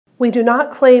We do not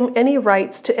claim any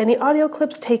rights to any audio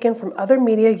clips taken from other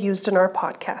media used in our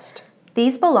podcast.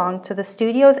 These belong to the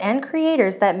studios and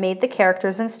creators that made the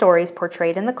characters and stories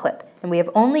portrayed in the clip, and we have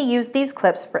only used these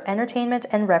clips for entertainment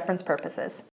and reference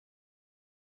purposes.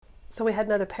 So we had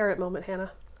another parrot moment,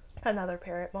 Hannah. Another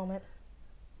parrot moment.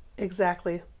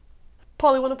 Exactly.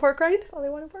 Polly want a pork rind?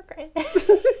 Polly want a pork rind.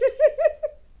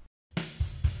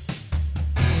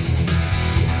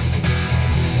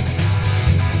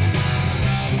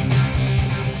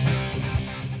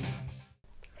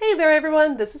 Hey there,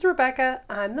 everyone. This is Rebecca.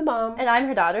 I'm the mom. And I'm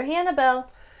her daughter, Hannibal.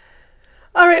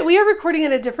 All right, we are recording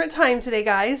at a different time today,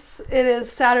 guys. It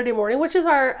is Saturday morning, which is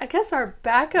our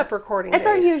backup recording It's day.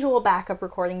 our usual backup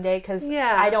recording day because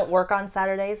Yeah. I don't work on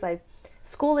Saturdays.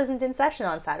 School isn't in session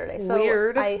on Saturdays, so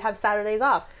Weird. I have Saturdays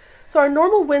off. So our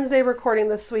normal Wednesday recording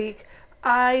this week,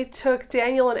 I took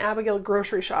Daniel and Abigail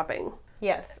grocery shopping.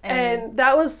 Yes. And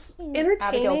that was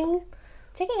entertaining.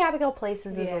 Taking Abigail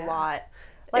places is a Yeah. lot.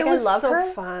 It was I love so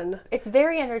her. fun. It's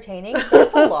very entertaining, but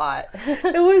it's a lot.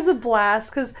 It was a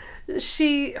blast because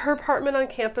her apartment on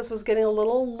campus was getting a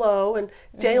little low, and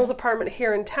Daniel's apartment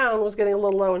here in town was getting a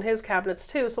little low in his cabinets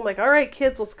too. So I'm like, all right,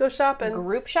 kids, let's go shopping.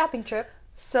 Group shopping trip.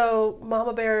 So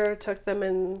Mama Bear took them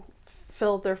and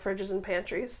filled their fridges and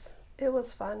pantries. It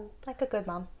was fun. Like a good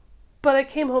mom. But I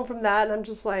came home from that and I'm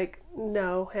just like,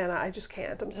 no, Hannah, I just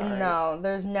can't. I'm sorry. No,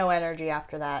 there's no energy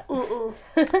after that. Nope,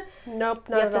 not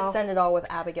You have at to all. send it all with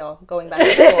Abigail going back to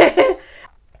school.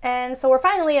 And so we're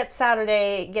finally at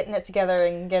Saturday getting it together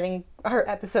and getting our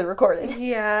episode recorded.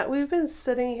 Yeah, we've been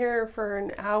sitting here for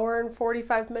an hour and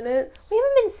 45 minutes. We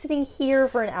haven't been sitting here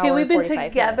for an hour Okay, we've been and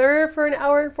 45 together minutes. for an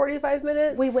hour and 45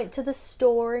 minutes. We went to the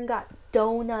store and got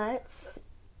donuts,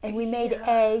 and we made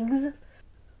eggs.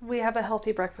 We have a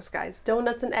healthy breakfast, guys.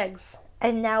 Donuts and eggs.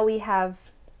 And now we have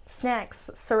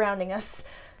snacks surrounding us.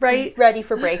 Right? Ready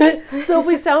for break. So if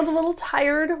we sound a little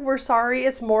tired, we're sorry.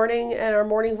 It's morning, and our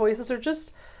morning voices are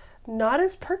just not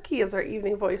as perky as our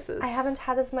evening voices. I haven't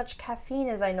had as much caffeine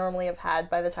as I normally have had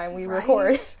by the time we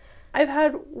record. I've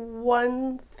had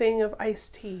one thing of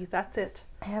iced tea. That's it.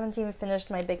 I haven't even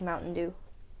finished my big Mountain Dew.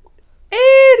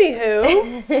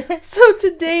 Anywho, so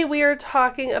today we are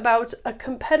talking about A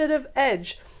Competitive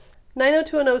Edge.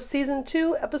 90210 Season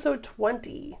 2, Episode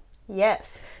 20.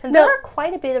 Yes. And Now- there are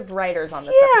quite a bit of writers on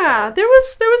this Yeah, episode.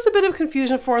 there was a bit of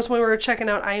confusion for us when we were checking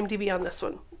out IMDb on this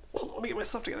one. Let me get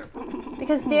myself together.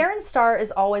 Because Darren Star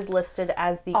is always listed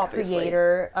as the Obviously.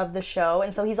 creator of the show,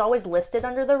 and so he's always listed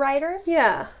under the writers.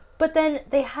 Yeah. But then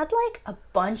they had like a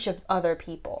bunch of other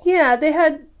people. Yeah, they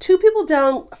had two people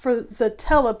down for the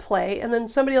teleplay and then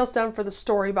somebody else down for the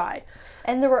story by.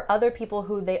 And there were other people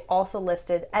who they also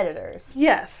listed editors,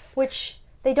 Yes. which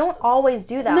they don't always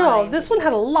do that. No, on this IMDb. one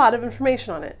had a lot of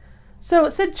information on it. So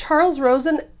it said Charles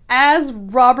Rosen as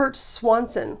Robert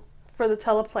Swanson for the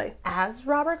teleplay. As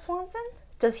Robert Swanson?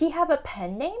 Does he have a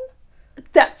pen name?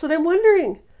 That's what I'm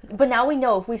wondering. But now we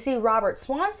know if we see Robert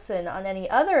Swanson on any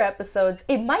other episodes,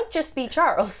 it might just be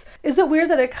Charles. Is it weird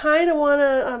that I kind of want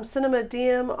to send him a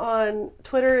DM on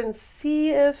Twitter and see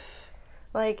if...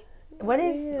 Like,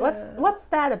 what's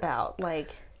that about? Like,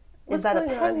 What's is that a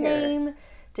going on pen here? name?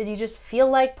 Did you just feel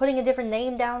like putting a different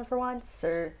name down for once,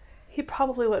 or He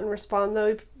probably wouldn't respond,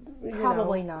 though.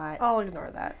 probably not? I'll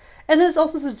ignore that. And then it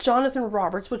also says Jonathan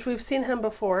Roberts, which we've seen him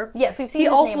before. Yes, we've seen He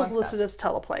his also name was on listed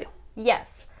stuff. as teleplay.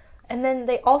 Yes, and then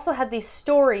they also had the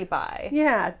story by.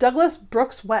 Yeah, Douglas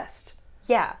Brooks West.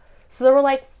 Yeah, so there were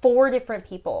like 4 different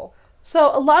people.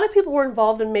 So a lot of people were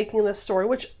involved in making this story,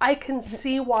 which I can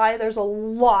see why there's a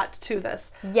lot to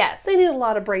this. Yes, They need a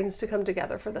lot of brains to come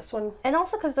together for this one. and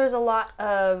also because there's a lot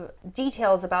of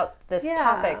details about this Yeah.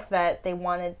 topic that they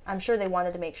wanted. I'm sure they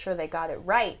wanted to make sure they got it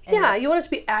right. And Yeah, you want it to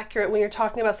be accurate when you're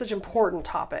talking about such important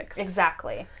topics.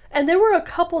 exactly. And there were a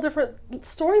couple different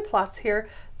story plots here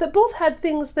that both had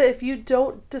things that if you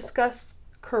don't discuss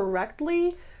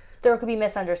correctly, There could be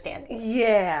misunderstandings.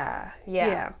 yeah.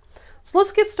 Yeah. So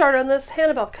let's get started on this.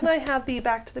 Hannibal, can I have the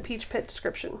Back to the Peach Pit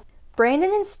description?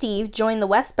 Brandon and Steve join the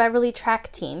West Beverly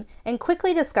track team and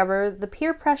quickly discover the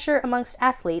peer pressure amongst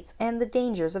athletes and the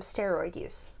dangers of steroid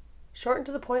use. Short and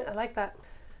to the point, I like that.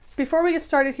 Before we get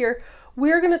started here,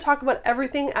 we're going to talk about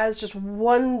everything as just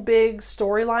one big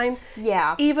storyline.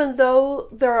 Yeah. Even though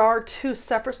there are 2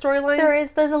 separate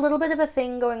storylines, There's a little bit of a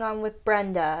thing going on with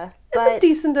Brenda. it's But a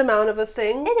decent amount of a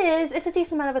thing. it's a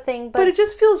decent amount of a thing, But but it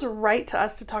just feels right to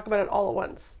us to talk about it all at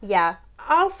once. yeah.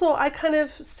 Also, I kind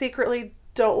of secretly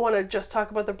don't want to just talk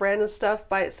about the Brandon stuff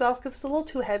by itself because it's a little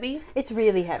too heavy. It's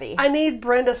really heavy. I need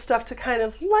Brenda stuff to kind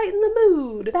of lighten the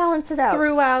mood. Balance it out.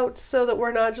 Throughout so that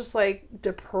we're not just like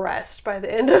depressed by the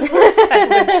end of the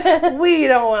segment. We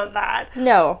don't want that.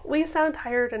 No. We sound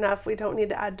tired enough. We don't need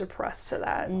to add depressed to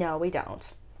that. No, we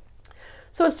don't.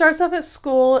 So it starts off at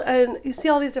school and you see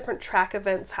all these different track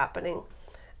events happening.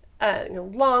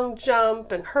 Long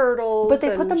jump and hurdles. But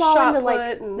they put them all into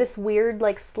like and this weird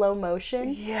like slow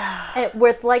motion. Yeah. And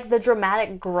with like the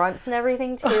dramatic grunts and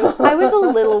everything too. I was a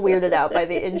little weirded out by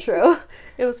the intro.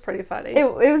 It was pretty funny. It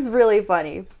was really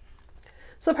funny.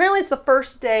 So apparently it's the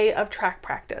first day of track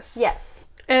practice. Yes.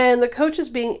 And the coach is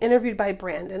being interviewed by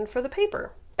Brandon for the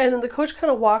paper. And then the coach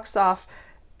kind of walks off.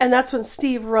 And that's when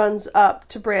Steve runs up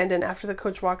to Brandon after the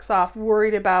coach walks off,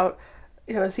 worried about,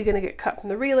 is he going to get cut from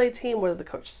the relay team? What did the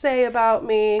coach say about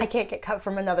me? I can't get cut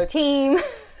from another team.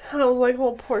 And I was like,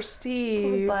 oh, poor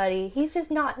Steve. Poor buddy. He's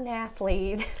just not an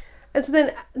athlete. And so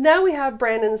then now we have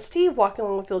Brandon and Steve walking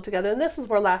along the field together. And this is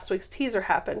where last week's teaser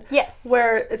happened. Yes.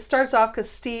 Where it starts off because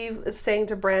Steve is saying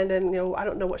to Brandon, I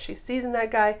don't know what she sees in that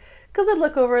guy. Because they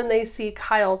look over and they see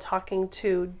Kyle talking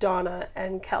to Donna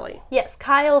and Kelly. Yes,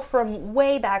 Kyle from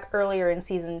way back earlier in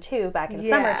season 2, back in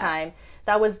summertime.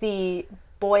 That was the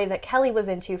boy that Kelly was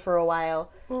into for a while.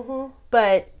 Mm-hmm.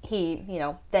 But he,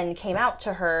 then came out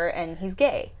to her and he's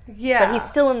gay. Yeah. But he's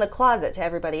still in the closet to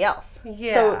everybody else.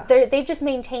 Yeah. So they've just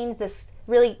maintained this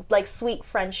really like sweet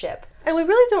friendship. And we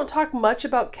really don't talk much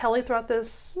about Kelly throughout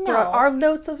our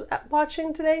notes of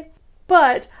watching today.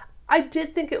 But I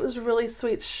did think it was really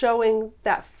sweet showing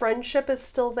that friendship is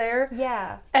still there.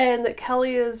 Yeah. And that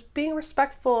Kelly is being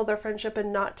respectful of their friendship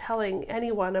and not telling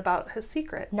anyone about his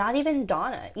secret. Not even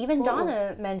Donna. Even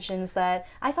Donna mentions that,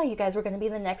 I thought you guys were going to be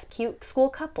the next cute school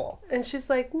couple. And she's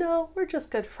like, no, we're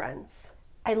just good friends.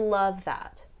 I love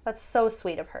that. That's so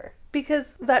sweet of her.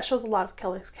 Because that shows a lot of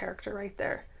Kelly's character right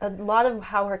there. A lot of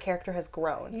how her character has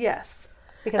grown. Yes.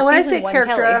 Because and when I say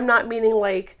character, Kelly, I'm not meaning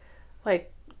like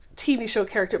TV show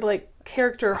character, but like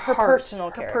character, her heart, personal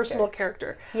her character. personal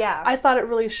character. Yeah. I thought it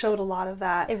really showed a lot of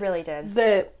that. It really did.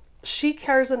 That she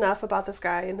cares enough about this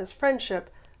guy and his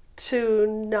friendship to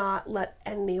not let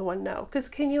anyone know. Because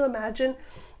can you imagine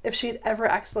if she'd ever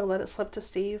accidentally let it slip to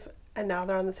Steve and now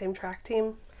they're on the same track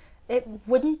team? It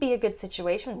wouldn't be a good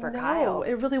situation for Kyle. No,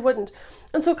 it really wouldn't.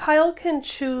 And so Kyle can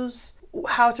choose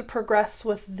how to progress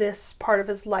with this part of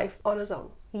his life on his own.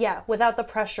 Yeah, without the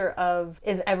pressure of,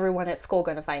 is everyone at school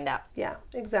going to find out? Yeah,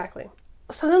 exactly.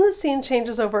 So then the scene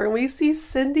changes over and we see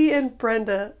Cindy and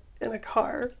Brenda in a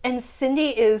car. And Cindy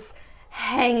is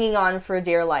hanging on for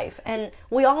dear life. And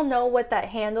we all know what that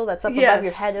handle that's up above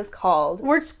your head is called.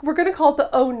 We're going to call it the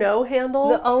oh no handle.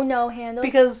 The oh no handle.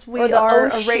 Because we are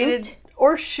a rated...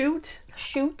 Or shoot.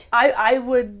 Shoot. I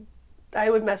would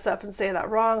mess up and say that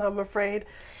wrong, I'm afraid.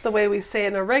 The way we say it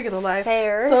in our regular life.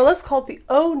 Fair. So let's call it the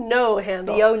oh no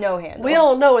handle. The oh no handle. We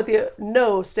all know what the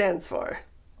no stands for.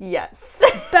 Yes.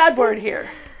 Bad word here.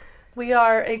 We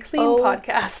are a clean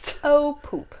podcast. Oh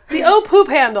poop. The oh poop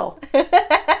handle.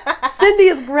 Cindy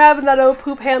is grabbing that oh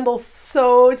poop handle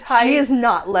so tight. She is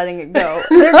not letting it go.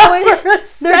 They're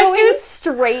going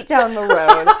straight down the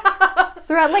road.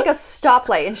 They're at like a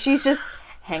stoplight and she's just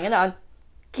hanging on.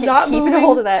 Keeping a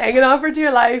hold of that. Hanging on for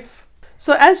dear life.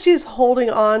 So as she's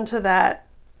holding on to that,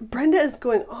 Brenda is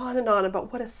going on and on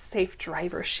about what a safe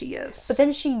driver she is. But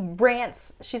then she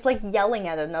rants. She's like yelling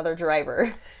at another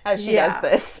driver as she does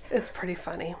this. It's pretty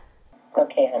funny. It's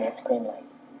okay, honey. It's green light.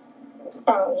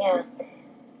 Oh, yeah.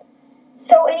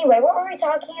 So anyway, what were we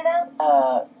talking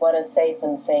about? What a safe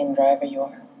and sane driver you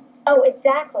are. Oh,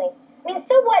 exactly. I mean,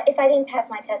 so what if I didn't pass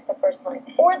my test the first time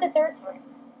or the third time?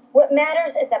 What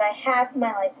matters is that I have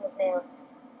my license now.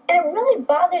 And it really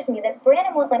bothers me that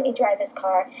Brandon won't let me drive his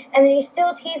car and that he's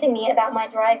still teasing me about my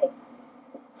driving.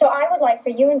 So I would like for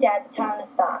you and Dad to tell him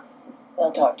to stop.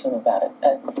 I'll talk to him about it.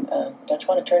 Don't you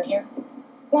want to turn here?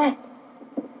 Why?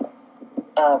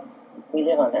 We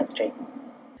live on that street.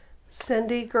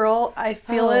 Cindy, girl, I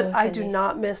feel it. Cindy. I do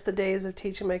not miss the days of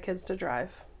teaching my kids to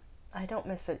drive. I don't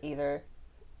miss it either.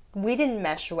 We didn't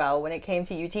mesh well when it came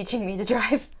to you teaching me to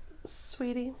drive.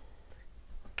 Sweetie,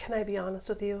 can I be honest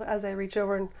with you as I reach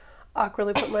over and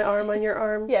awkwardly put my arm on your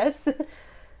arm? Yes.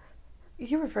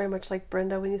 You were very much like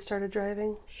Brenda when you started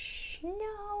driving.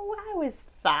 No, I was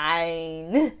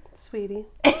fine. Sweetie.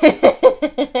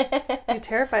 You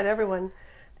terrified everyone.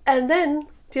 And then,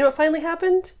 do you know what finally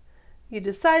happened? You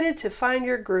decided to find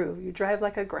your groove. You drive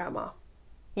like a grandma.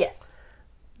 Yes.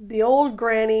 The old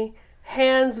granny,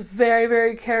 hands very,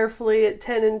 very carefully at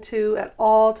 10 and 2 at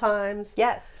all times.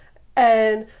 Yes.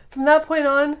 And from that point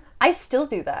on, I still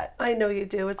do that. I know you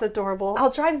do. It's adorable.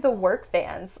 I'll drive the work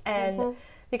vans, and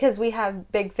because we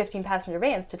have big 15-passenger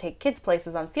vans to take kids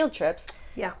places on field trips.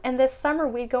 Yeah. And this summer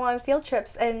we'd go on field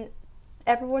trips, and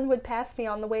everyone would pass me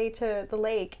on the way to the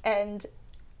lake, and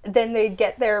then they'd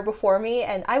get there before me,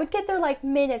 and I would get there like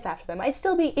minutes after them. I'd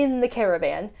still be in the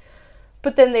caravan,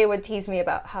 but then they would tease me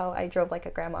about how I drove like a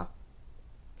grandma.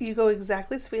 You go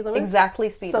exactly speed limit. Exactly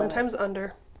speed limit. Sometimes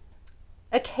under.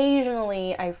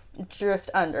 Occasionally I drift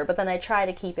under, but then I try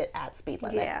to keep it at speed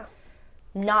limit. Yeah.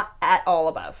 Not at all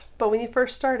above. But when you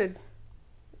first started,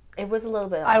 it was a little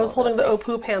bit. I was holding the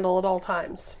O-Poop handle at all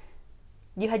times.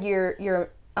 You had your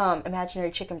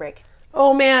imaginary chicken brake.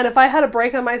 Oh man, if I had a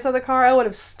brake on my side of the car, I would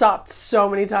have stopped so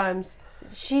many times.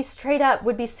 She straight up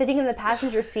would be sitting in the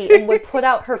passenger seat and would put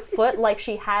out her foot like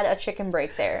she had a chicken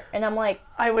brake there. And I'm like,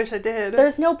 I wish I did.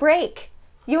 There's no brake.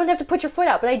 You don't have to put your foot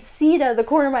out, but I'd see it out of the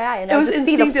corner of my eye, and I would just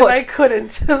see the foot. I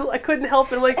couldn't. I couldn't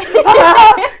help it. I'm like,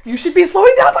 you should be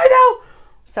slowing down by now.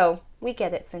 So we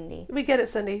get it, Cindy. We get it,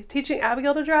 Cindy. Teaching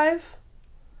Abigail to drive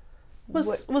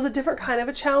was a different kind of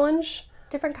a challenge.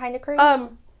 Different kind of crazy.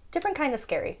 Different kind of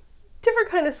scary. Different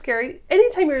kind of scary.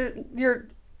 Anytime you're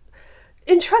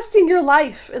entrusting your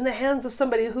life in the hands of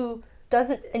somebody who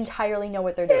doesn't entirely know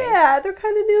what they're doing. Yeah, they're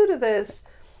kind of new to this.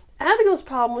 Abigail's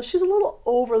problem was she was a little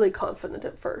overly confident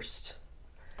at first.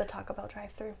 The Taco Bell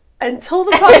drive-thru. Until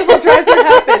the Taco Bell drive-thru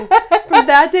happened. From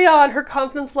that day on, her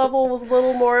confidence level was a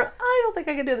little more, I don't think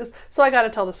I can do this. So I got to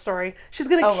tell the story. She's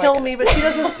going to kill me, but she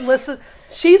doesn't listen.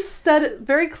 She said it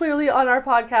very clearly on our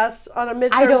podcast on a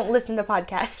midterm. I don't listen to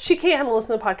podcasts. She can't handle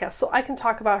listening to podcasts, so I can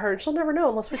talk about her, and she'll never know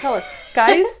unless we tell her.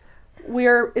 Guys, we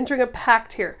are entering a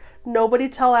pact here. Nobody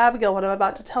tell Abigail what I'm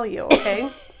about to tell you,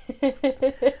 okay?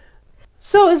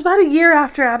 So it was about a year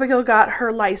after Abigail got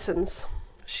her license.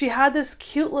 She had this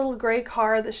cute little gray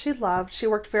car that she loved. She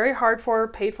worked very hard for her,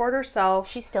 paid for it herself.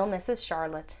 She still misses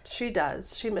Charlotte. She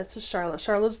does. She misses Charlotte.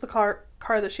 Charlotte's the car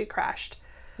that she crashed.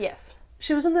 Yes.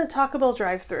 She was in the Taco Bell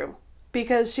drive-thru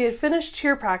because she had finished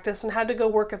cheer practice and had to go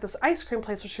work at this ice cream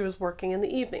place where she was working in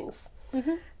the evenings.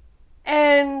 Mm-hmm.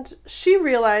 And she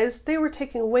realized they were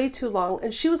taking way too long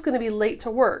and she was going to be late to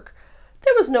work.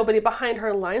 There was nobody behind her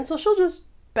in line, so she'll just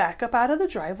back up out of the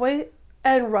driveway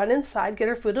and run inside, get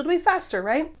her food. It'll be faster,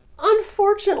 right?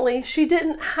 Unfortunately, she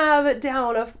didn't have it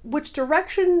down of which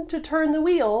direction to turn the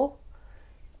wheel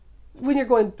when you're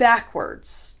going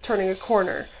backwards, turning a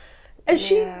corner. And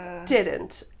she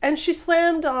didn't. And she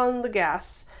slammed on the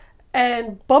gas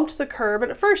and bumped the curb.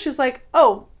 And at first she was like,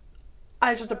 oh,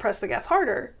 I just have to press the gas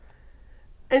harder.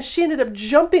 And she ended up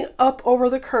jumping up over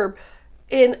the curb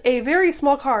in a very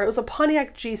small car. It was a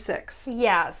Pontiac G6.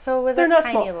 Yeah, so it was They're a not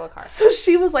tiny small. little car. So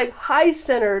she was like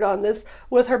high-centered on this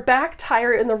with her back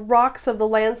tire in the rocks of the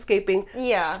landscaping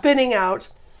spinning out.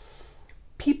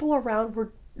 People around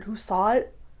who saw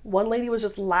it, one lady was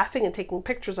just laughing and taking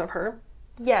pictures of her.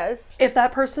 Yes. If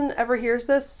that person ever hears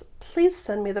this, please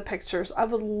send me the pictures. I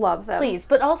would love them. Please,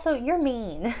 but also, you're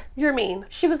mean. You're mean.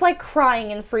 She was like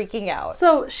crying and freaking out.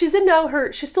 So she's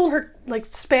still in her like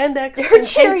spandex Her and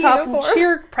cheer tank top uniform. from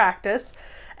cheer practice.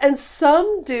 And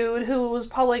some dude who was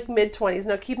probably like mid-20s.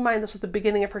 Now keep in mind this was the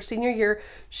beginning of her senior year.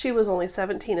 She was only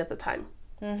 17 at the time.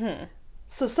 Mm-hmm.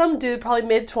 So some dude, probably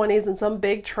mid-20s in some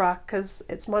big truck, because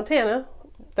it's Montana.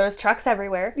 There's trucks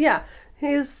everywhere. Yeah.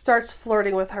 He starts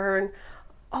flirting with her and,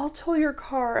 I'll tow your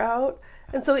car out.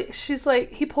 And so she's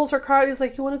like, he pulls her car out. He's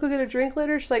like, you want to go get a drink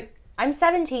later? She's like, I'm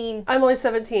 17. I'm only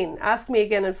 17. Ask me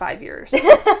again in 5 years.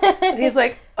 And he's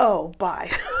like, oh,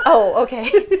 bye. Oh, okay.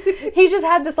 He just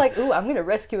had this like, ooh, I'm going to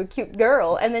rescue a cute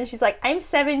girl. And then she's like, I'm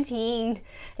 17.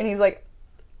 And he's like,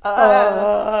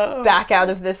 back out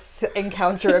of this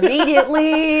encounter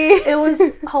immediately. It was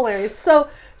hilarious. So,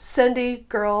 Cindy,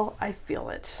 girl, I feel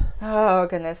it. Oh,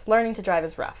 goodness. Learning to drive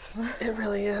is rough. It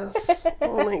really is.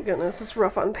 Oh, my goodness. It's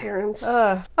rough on parents.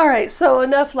 All right. So,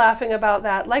 enough laughing about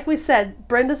that. Like we said,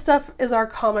 Brenda stuff is our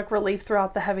comic relief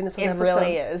throughout the heaviness of the episode. It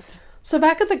really is. So,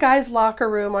 back at the guys' locker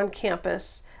room on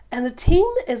campus, and the team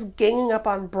is ganging up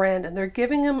on Brandon. They're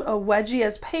giving him a wedgie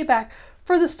as payback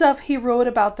for the stuff he wrote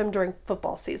about them during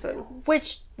football season.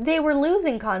 Which they were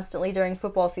losing constantly during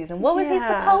football season. What was he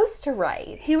supposed to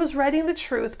write? He was writing the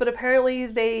truth, but apparently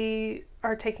they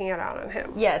are taking it out on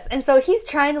him. Yes, and so he's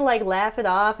trying to like laugh it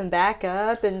off and back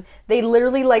up, and they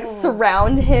literally like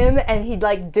surround him, and he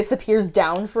like disappears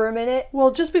down for a minute.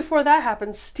 Well, just before that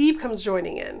happens, Steve comes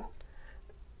joining in.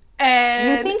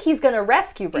 And you think he's gonna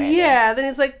rescue Brandon. Yeah, then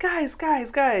he's like, guys,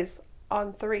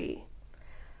 on 3.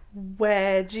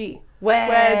 Wedgie.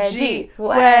 Wedgie.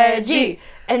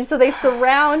 And so they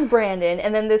surround Brandon,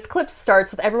 and then this clip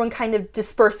starts with everyone kind of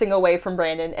dispersing away from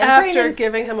Brandon. And After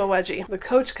giving him a wedgie. The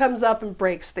coach comes up and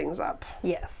breaks things up.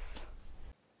 Yes.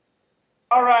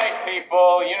 All right,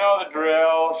 people, you know the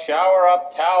drill. Shower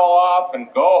up, towel off, and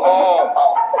go home.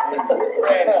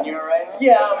 Brandon, you all right?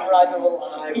 Yeah, I'm riding a little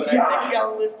high, but I think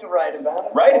I'll live to write about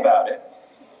it. Write about it?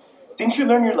 Didn't you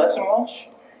learn your lesson, Walsh?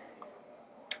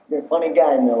 You're a funny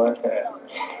guy, Miller.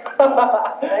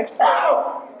 Thanks.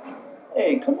 Ow!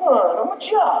 Hey, come on, I'm a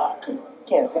jock.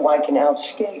 Can't who I can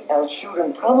outskate, outshoot,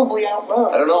 and probably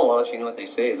outrun. I don't know, Walsh. You know what they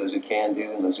say, those who can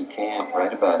do and those who can't.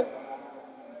 Write about it.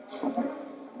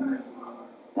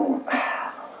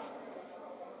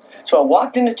 So I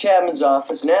walked into Chapman's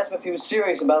office and asked him if he was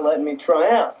serious about letting me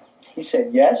try out. He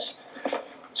said yes.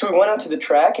 So we went out to the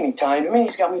track and he timed me.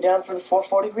 He's got me down for the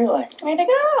 440 relay. Way to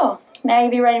go. Now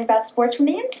you'll be writing about sports from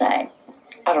the inside.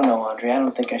 I don't know, Andre. I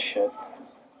don't think I should.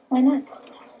 Why not?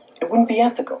 It wouldn't be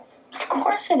ethical. Of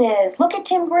course it is. Look at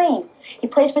Tim Green. He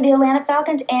plays for the Atlanta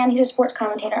Falcons and he's a sports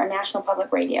commentator on National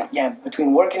Public Radio. Yeah,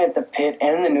 between working at the pit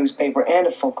and the newspaper and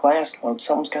a full class load,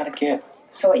 something's got to give.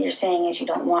 So what you're saying is you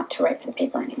don't want to write for the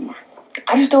paper anymore.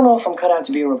 I just don't know if I'm cut out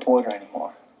to be a reporter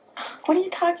anymore. What are you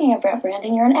talking about,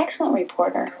 Brandon? You're an excellent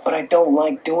reporter. But I don't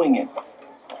like doing it.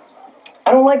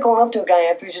 I don't like going up to a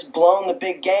guy after he's just blown the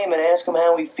big game and ask him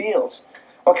how he feels.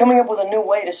 Or coming up with a new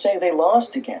way to say they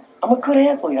lost again. I'm a good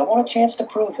athlete. I want a chance to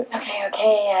prove it.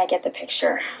 Okay, I get the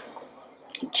picture.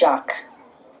 You jock.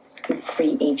 Good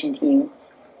free agent, you.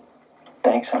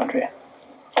 Thanks, Andrea.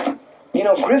 You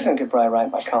know, Griffin could probably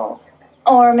write my column.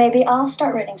 Or maybe I'll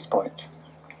start writing sports.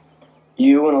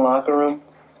 You in a locker room?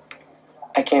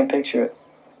 I can't picture it.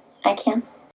 I can.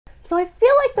 So I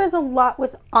feel like there's a lot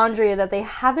with Andrea that they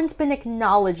haven't been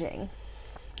acknowledging.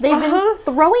 They've been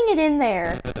throwing it in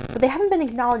there, but they haven't been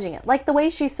acknowledging it. Like the way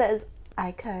she says,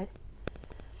 I could.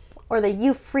 Or the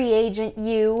you free agent,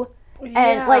 you.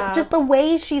 And like just the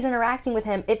way she's interacting with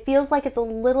him, it feels like it's a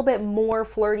little bit more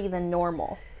flirty than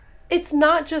normal. It's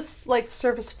not just like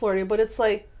surface flirty, but it's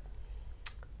like,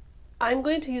 I'm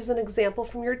going to use an example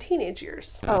from your teenage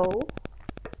years. Oh.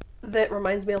 That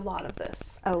reminds me a lot of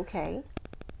this. Okay.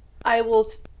 I will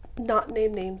not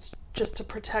name names just to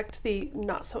protect the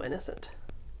not so innocent.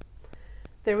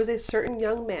 There was a certain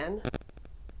young man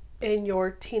in your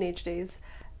teenage days,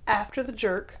 after the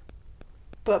jerk,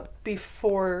 but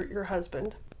before your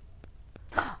husband.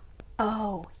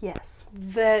 Oh, yes.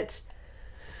 That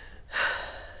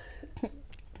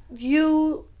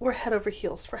you were head over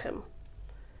heels for him.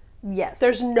 Yes.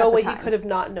 There's no way he could have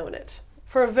not known it.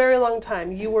 For a very long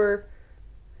time,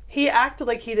 he acted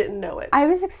like he didn't know it. I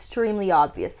was extremely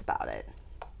obvious about it.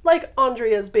 Like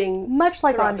Andrea's being... Much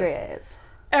like Andrea is.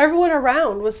 Everyone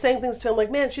around was saying things to him like,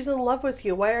 man, she's in love with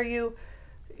you. Why are you,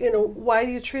 why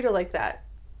do you treat her like that?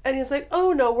 And he's like,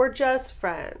 oh no, we're just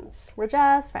friends. We're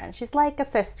just friends. She's like a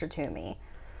sister to me.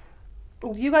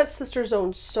 You got sister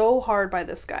zoned so hard by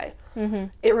this guy. Mm-hmm.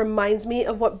 It reminds me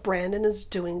of what Brandon is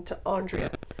doing to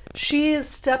Andrea. She has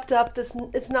stepped up.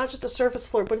 It's not just a surface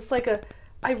flirt, but it's like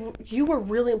you were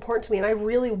really important to me, and I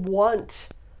really want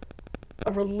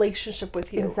a relationship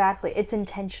with you. Exactly. It's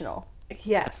intentional.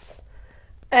 Yes.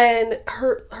 And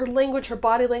her language, her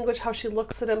body language, how she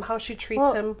looks at him, how she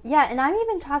treats him. Yeah, and I'm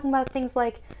even talking about things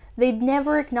like they'd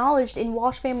never acknowledged in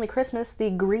Walsh Family Christmas the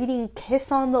greeting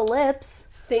kiss on the lips.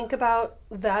 Think about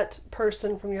that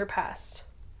person from your past.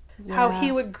 Yeah. How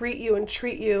he would greet you and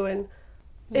treat you, and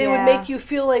it would make you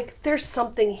feel like there's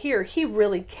something here. He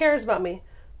really cares about me.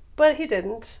 But he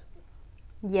didn't.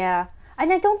 Yeah.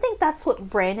 And I don't think that's what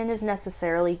Brandon is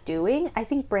necessarily doing. I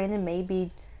think Brandon may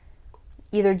be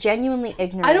either genuinely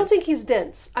ignorant. I don't think he's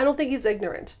dense. I don't think he's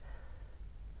ignorant.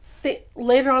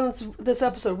 Later on in this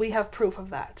episode, we have proof of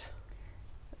that.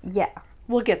 Yeah.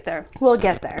 We'll get there. We'll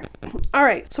get there. All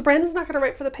right. So Brandon's not going to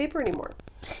write for the paper anymore.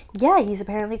 Yeah, he's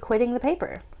apparently quitting the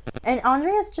paper. And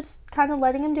Andrea's just kind of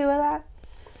letting him do that.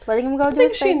 Letting him go do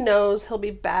his thing. I think she knows he'll be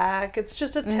back. It's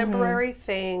just a temporary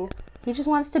thing. He just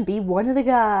wants to be one of the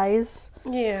guys.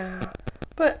 Yeah.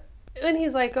 But, and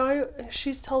he's like,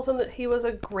 she tells him that he was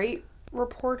a great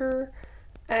reporter.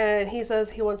 And he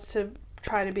says he wants to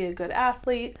try to be a good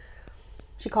athlete.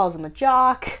 She calls him a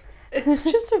jock. It's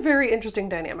just a very interesting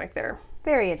dynamic there.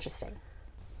 Very interesting.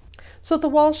 So at the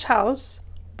Walsh house,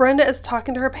 Brenda is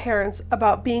talking to her parents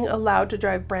about being allowed to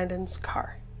drive Brandon's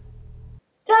car.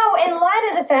 So, in light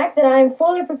of the fact that I'm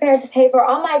fully prepared to pay for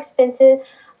all my expenses,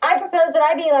 I propose that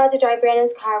I be allowed to drive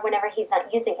Brandon's car whenever he's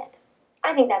not using it.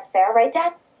 I think that's fair, right,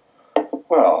 Dad?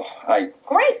 Well,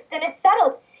 Great, then it's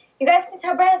settled. You guys can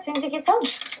tell Brandon as soon as he gets home.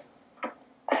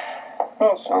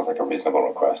 Well, sounds like a reasonable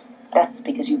request. That's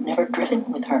because you've never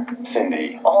driven with her.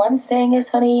 Cindy. All I'm saying is,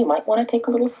 honey, you might want to take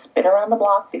a little spin around the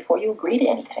block before you agree to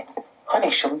anything. Honey,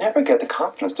 she'll never get the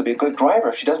confidence to be a good driver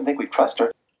if she doesn't think we trust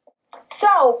her.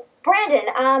 So,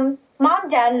 Brandon, Mom,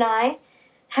 Dad, and I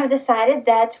have decided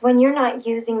that when you're not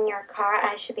using your car,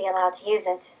 I should be allowed to use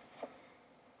it.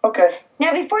 Okay.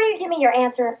 Now, before you give me your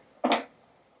answer,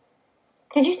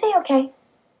 did you say okay?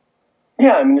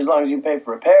 Yeah, I mean, as long as you pay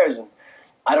for repairs and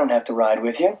I don't have to ride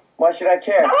with you, why should I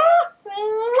care?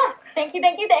 Thank you,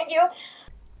 thank you, thank you.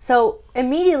 So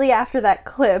immediately after that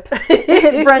clip,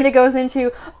 Brenda goes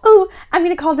into, "Ooh, I'm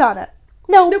gonna call Donna.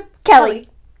 No, Kelly.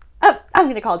 I'm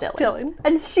gonna call Dylan."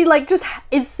 And she just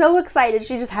is so excited.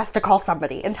 She just has to call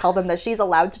somebody and tell them that she's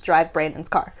allowed to drive Brandon's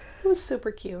car. It was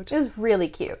super cute. It was really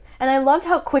cute, and I loved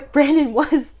how quick Brandon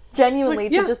was. Genuinely,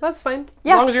 yeah, to just that's fine.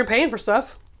 Yeah. As long as you're paying for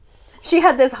stuff. She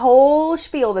had this whole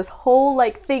spiel, this whole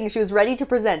thing. She was ready to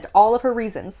present all of her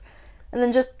reasons, and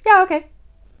then just okay.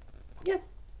 Yeah.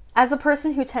 As a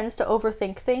person who tends to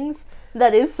overthink things,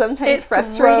 that is sometimes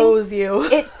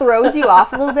frustrating. It throws you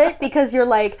off a little bit because you're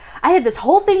like, I had this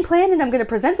whole thing planned and I'm going to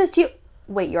present this to you.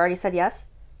 Wait, you already said yes?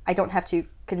 I don't have to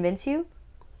convince you?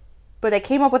 But I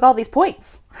came up with all these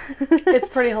points. It's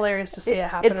pretty hilarious to see it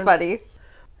happen. It's funny.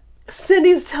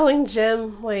 Cindy's telling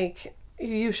Jim,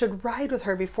 you should ride with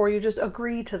her before you just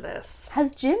agree to this.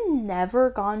 Has Jim never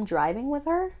gone driving with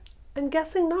her? I'm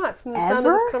guessing not from the sound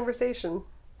of this conversation.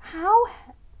 How,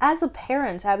 as a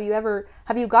parent, have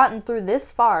you gotten through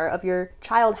this far of your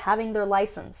child having their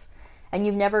license and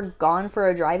you've never gone for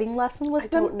a driving lesson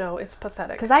with them? I don't know. It's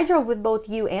pathetic. Because I drove with both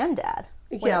you and Dad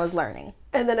when I was learning.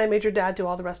 And then I made your dad do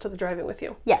all the rest of the driving with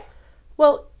you. Yes.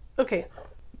 Well, okay.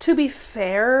 To be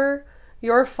fair,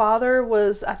 your father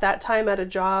was at that time at a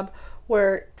job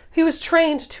where he was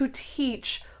trained to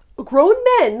teach grown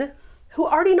men who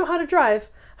already know how to drive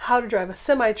a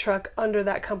semi-truck under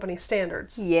that company's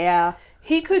standards. Yeah.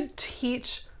 He could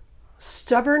teach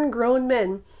stubborn grown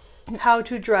men how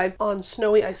to drive on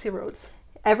snowy, icy roads.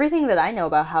 Everything that I know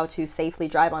about how to safely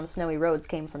drive on snowy roads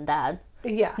came from Dad.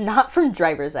 Yeah. Not from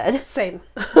driver's ed. Same.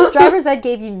 Driver's ed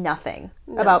gave you nothing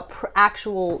about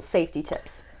actual safety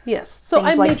tips. Yes. So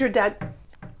Things I made your dad...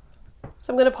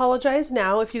 So I'm going to apologize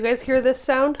now if you guys hear this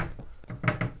sound.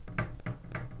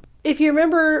 If you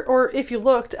remember, or if you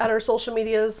looked at our social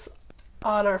medias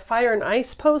on our Fire and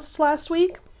Ice posts last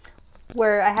week.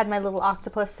 Where I had my little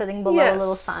octopus sitting below a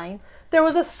little sign. There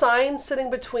was a sign sitting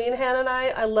between Hannah and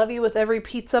I love you with every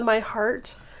pizza, my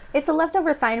heart. It's a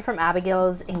leftover sign from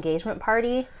Abigail's engagement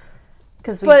party.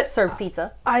 Because we served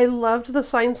pizza. I loved the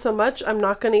sign so much, I'm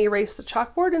not going to erase the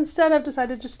chalkboard. Instead, I've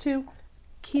decided just to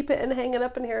keep it and hang it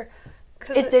up in here.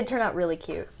 It did turn out really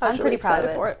cute. I'm pretty proud of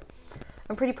it. For it.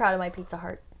 I'm pretty proud of my Pizza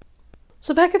Heart.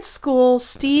 So back at school,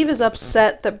 Steve is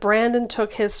upset that Brandon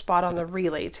took his spot on the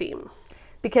relay team.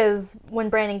 Because when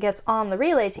Brandon gets on the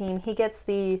relay team, he gets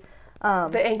the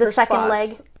second spots.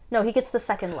 leg. No, he gets the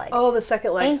second leg. Oh, the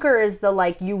second leg. Anchor is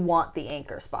the you want the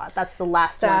anchor spot. That's the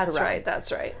last one to run.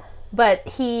 That's right. But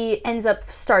he ends up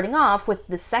starting off with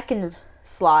the second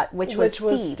slot, which was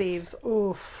Steve's.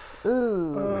 Oof.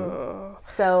 Ooh.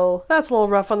 So that's a little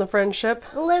rough on the friendship.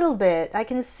 A little bit. I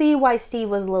can see why Steve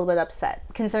was a little bit upset,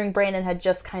 considering Brandon had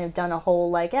just kind of done a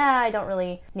whole I don't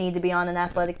really need to be on an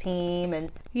athletic team,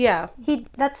 and yeah,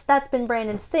 that's been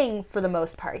Brandon's thing for the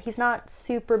most part. He's not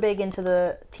super big into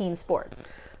the team sports.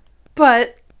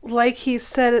 But like he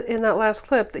said in that last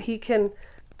clip, that he can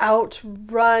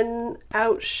outrun,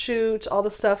 outshoot all the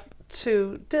stuff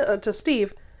to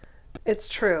Steve. It's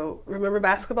true. Remember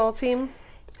basketball team?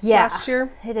 Yeah, last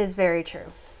year? It is very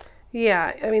true.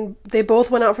 Yeah, I mean, they both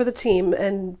went out for the team,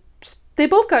 and they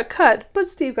both got cut,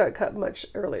 but Steve got cut much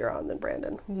earlier on than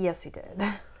Brandon. Yes, he did.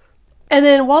 And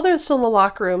then while they're still in the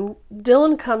locker room,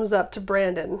 Dylan comes up to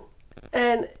Brandon,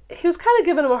 and he was kind of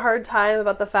giving him a hard time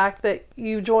about the fact that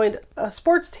you joined a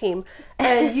sports team,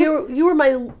 and you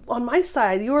were on my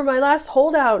side. You were my last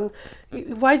holdout,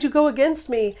 and why'd you go against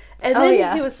me? And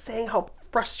then he was saying how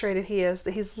frustrated he is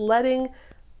that he's letting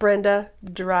Brenda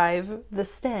drive the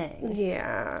Stang.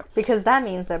 Yeah. Because that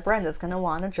means that Brenda's going to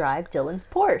want to drive Dylan's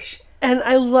Porsche. And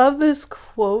I love this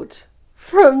quote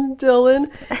from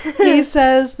Dylan. He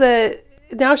says that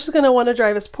now she's going to want to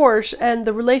drive his Porsche, and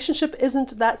the relationship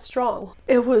isn't that strong.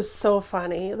 It was so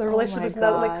funny. The relationship is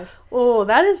not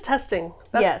that is testing.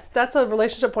 That's a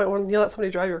relationship point when you let somebody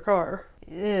drive your car.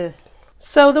 Ugh.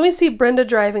 So then we see Brenda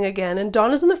driving again, and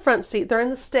Donna's in the front seat. They're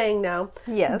in the Stang now.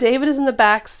 Yes. David is in the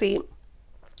back seat.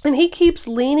 And he keeps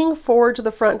leaning forward to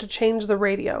the front to change the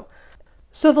radio.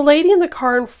 So the lady in the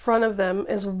car in front of them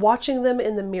is watching them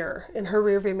in the mirror, in her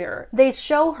rearview mirror. They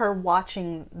show her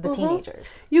watching the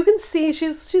teenagers. You can see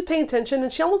she's paying attention,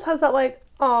 and she almost has that like,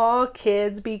 "Aw,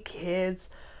 kids, be kids,"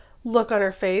 look on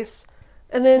her face.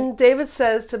 And then David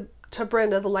says to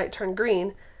Brenda, the light turned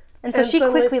green. And so she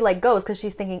quickly like goes because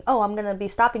she's thinking, oh, I'm going to be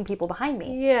stopping people behind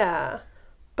me. Yeah.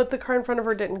 But the car in front of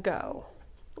her didn't go.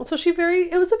 And so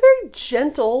it was a very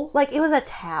gentle. Like, it was a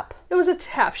tap. It was a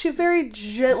tap. She very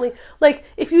gently, like,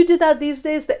 if you did that these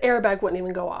days, the airbag wouldn't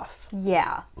even go off.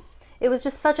 Yeah. It was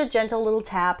just such a gentle little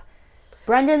tap.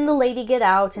 Brenda and the lady get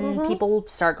out, and people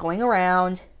start going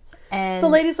around. And the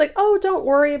lady's like, "Oh, don't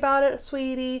worry about it,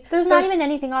 sweetie. There's not even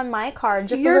anything on my car,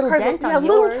 just a little dent on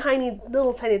yours."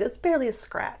 little tiny. It's barely a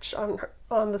scratch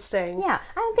on the Stang. Yeah,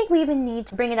 I don't think we even need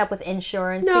to bring it up with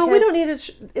insurance. No, we don't need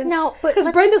it. No, but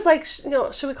because Brenda's like,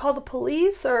 should we call the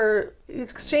police or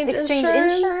exchange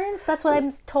insurance? That's what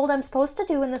I'm told I'm supposed to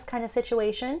do in this kind of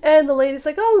situation. And the lady's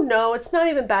like, "Oh no, it's not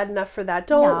even bad enough for that.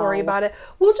 Don't worry about it.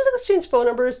 We'll just exchange phone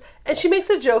numbers." And she makes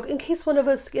a joke in case one of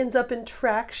us ends up in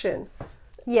traction.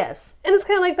 Yes. And it's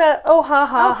kind of like that, oh, ha,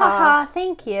 ha, oh, ha, ha,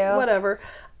 thank you. Whatever.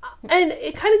 And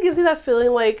it kind of gives you that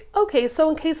feeling like, okay, so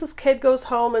in case this kid goes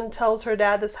home and tells her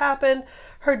dad this happened,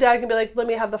 her dad can be like, "Let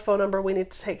me have the phone number. We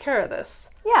need to take care of this."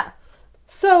 Yeah.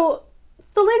 So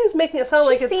the lady's making it sound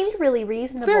like it's seemed really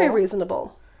reasonable. Very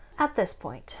reasonable. At this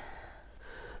point.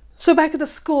 So back at the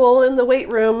school, in the weight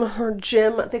room or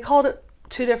gym, they called it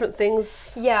two different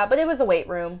things. Yeah, but it was a weight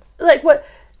room. Like what?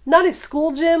 Not a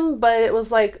school gym, but it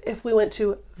was like if we went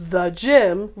to the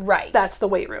gym, right? That's the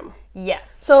weight room.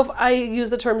 Yes. So if I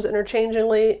use the terms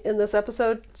interchangeably in this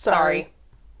episode, sorry.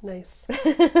 Nice.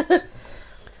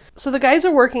 So the guys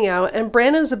are working out, and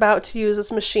Brandon's about to use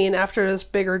this machine after this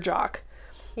bigger jock.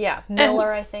 Yeah,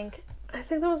 Miller, I think. I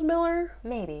think that was Miller.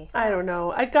 Maybe. I don't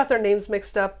know. I got their names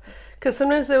mixed up because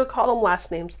sometimes they would call them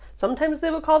last names. Sometimes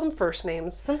they would call them first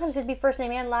names. Sometimes it'd be first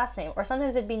name and last name, or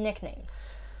sometimes it'd be nicknames.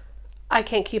 I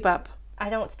can't keep up. I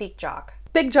don't speak jock.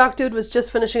 Big jock dude was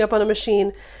just finishing up on a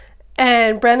machine,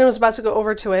 and Brandon was about to go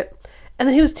over to it, and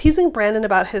then he was teasing Brandon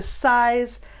about his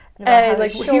size, and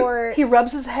like he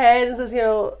rubs his head and says,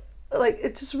 like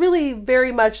it's just really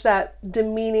very much that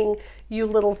demeaning, "You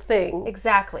little thing."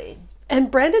 Exactly. And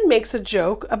Brandon makes a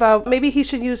joke about maybe he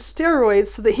should use steroids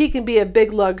so that he can be a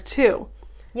big lug too.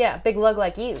 Yeah, big lug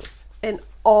like you. And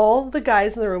all the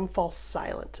guys in the room fall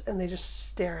silent, and they just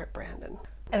stare at Brandon.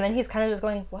 And then he's kind of just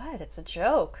going, "What? It's a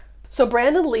joke." So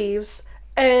Brandon leaves,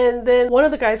 and then one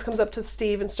of the guys comes up to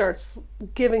Steve and starts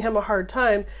giving him a hard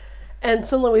time, and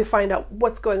suddenly we find out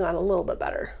what's going on a little bit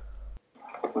better.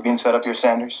 We being set up here,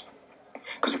 Sanders?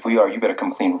 Because if we are, you better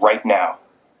come clean right now.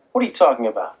 What are you talking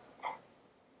about?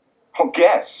 Well,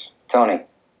 guess. Tony,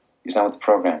 he's not with the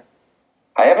program.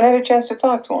 I haven't had a chance to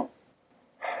talk to him.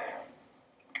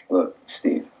 Look,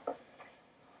 Steve.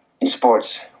 In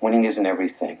sports, winning isn't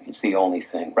everything. It's the only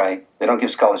thing, right? They don't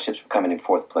give scholarships for coming in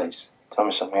fourth place. Tell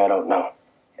me something I don't know.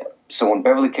 So when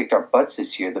Beverly kicked our butts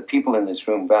this year, the people in this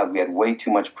room vowed we had way too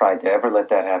much pride to ever let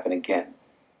that happen again.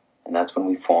 And that's when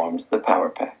we formed the Power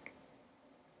Pack.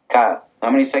 Kyle, how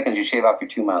many seconds you shave off your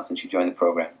 2 miles since you joined the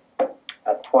program?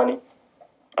 At 20.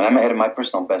 And I'm ahead of my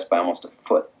personal best by almost a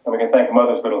foot. And we can thank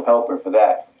Mother's little helper for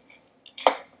that.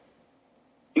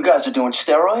 You guys are doing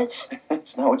steroids?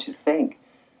 It's not what you think.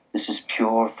 This is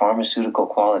pure pharmaceutical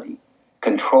quality.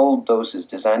 Controlled doses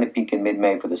designed to peak in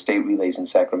mid-May for the state relays in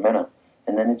Sacramento.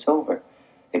 And then it's over.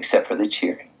 Except for the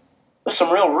cheering. There's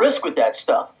some real risk with that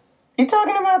stuff. You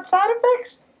talking about side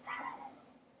effects?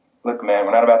 Look, man,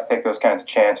 we're not about to take those kinds of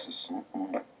chances.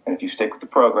 Mm-hmm. And if you stick with the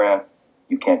program,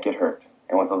 you can't get hurt.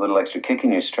 And with a little extra kick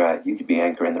in your stride, you could be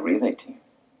anchoring the relay team.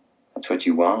 That's what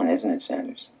you want, isn't it,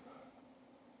 Sanders?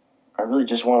 I really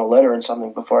just want a letter and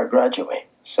something before I graduate.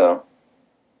 So,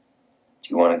 do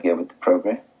you want to get with the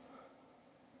program?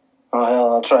 Oh,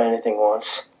 hell, I'll try anything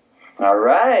once. All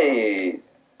right.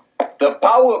 The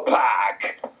Power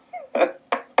Pack. All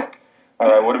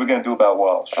right, what are we going to do about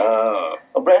Walsh? Well,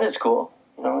 Brandon's cool.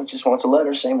 He just wants a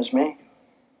letter, same as me.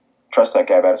 Trust that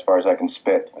guy about as far as I can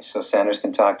spit. So Sanders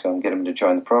can talk to him, get him to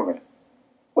join the program.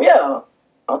 Well, yeah,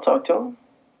 I'll talk to him.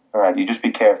 All right, you just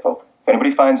be careful. If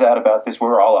anybody finds out about this,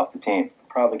 we're all off the team.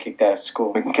 Probably kicked out of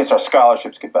school. We can kiss our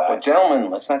scholarships goodbye. But gentlemen,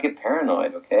 let's not get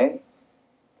paranoid, okay?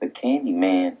 The Candy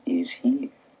Man is here.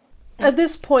 At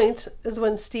this point is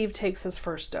when Steve takes his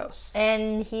first dose.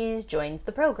 And he's joined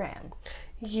the program.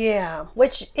 Yeah.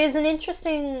 Which is an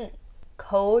interesting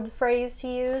code phrase to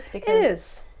use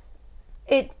because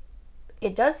it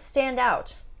does stand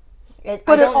out.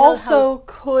 But it also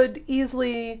could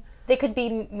easily... They could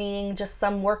be meaning just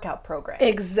some workout program.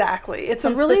 Exactly. It's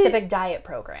some a really specific diet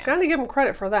program. Gotta give them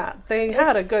credit for that. They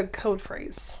had a good code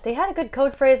phrase. They had a good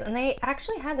code phrase, and they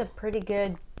actually had a pretty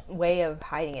good way of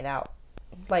hiding it out.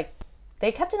 Like,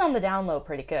 they kept it on the down low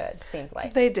pretty good, seems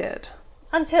like. They did.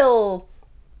 Until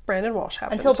Brandon Walsh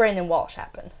happened.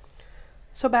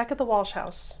 So back at the Walsh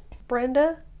house,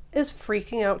 Brenda is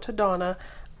freaking out to Donna.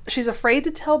 She's afraid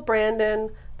to tell Brandon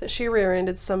that she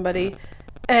rear-ended somebody.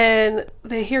 And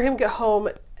they hear him get home,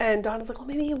 and Donna's like, well,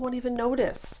 maybe he won't even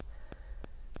notice.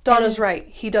 Donna's right.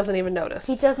 He doesn't even notice.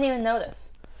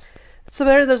 So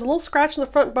there's a little scratch in the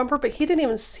front bumper, but he didn't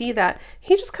even see that.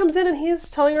 He just comes in, and he's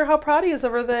telling her how proud he is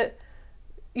of her that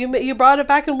you brought it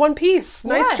back in one piece.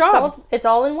 Nice job. It's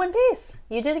all in one piece.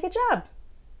 You did a good job.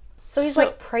 So he's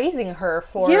like praising her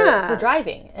for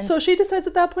driving. And so she decides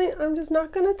at that point, I'm just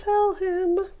not going to tell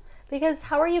him. Because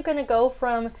how are you going to go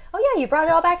from, oh yeah, you brought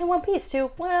it all back in one piece, to,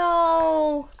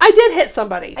 well... I did hit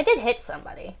somebody.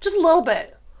 Just a little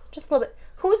bit.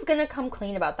 Who's going to come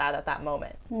clean about that at that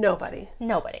moment? Nobody.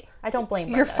 I don't blame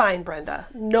Brenda. You're fine, Brenda.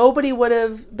 Nobody would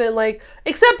have been like,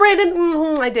 except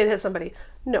Brandon, I did hit somebody.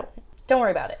 No. Don't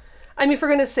worry about it. I mean, for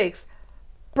goodness sakes,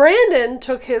 Brandon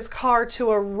took his car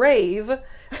to a rave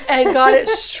and got it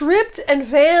stripped and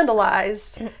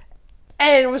vandalized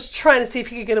and was trying to see if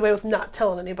he could get away with not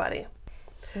telling anybody.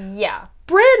 Yeah.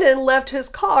 Brandon left his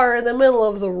car in the middle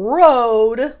of the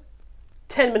road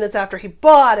 10 minutes after he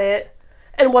bought it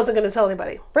and wasn't going to tell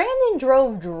anybody. Brandon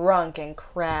drove drunk and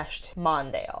crashed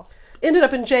Mondale. Ended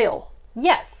up in jail.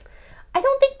 Yes. I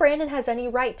don't think Brandon has any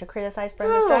right to criticize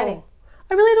Brenda's driving.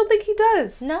 I really don't think he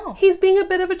does. No. He's being a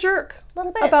bit of a jerk. A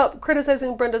little bit. About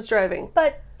criticizing Brenda's driving.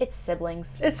 But it's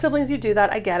siblings. You do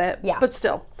that, I get it. Yeah. But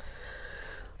still.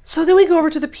 So then we go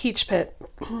over to the Peach Pit.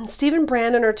 Steve and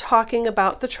Brandon are talking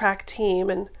about the track team,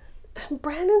 and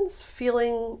Brandon's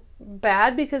feeling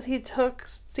bad because he took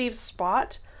Steve's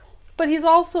spot. But he's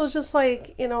also just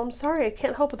like, I'm sorry, I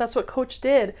can't help it. That's what Coach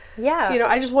did. Yeah.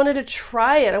 I just wanted to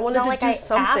try it. I wanted to do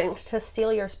something. Asked to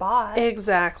steal your spot.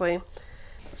 Exactly.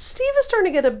 Steve is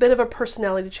starting to get a bit of a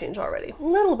personality change already. A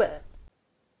little bit.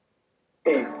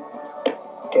 Hey,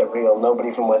 get real.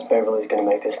 Nobody from West Beverly is going to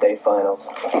make the state finals.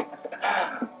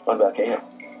 What about Cam?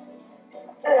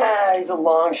 He's a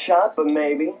long shot, but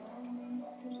maybe.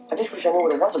 I just wish I knew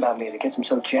what it was about me that gets him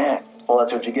so jacked. Well,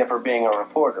 that's what you get for being a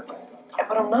reporter. Yeah,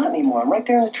 but I'm not anymore. I'm right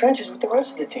there in the trenches with the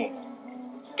rest of the team.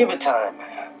 Give it time.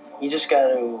 You just got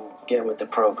to get with the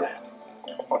program.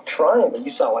 I'm trying, but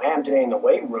you saw what happened today in the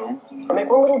weight room. I make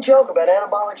one little joke about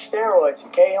anabolic steroids,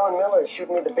 and Cahill and Miller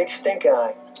shooting me the big stink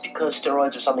eye. It's because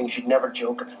steroids are something you should never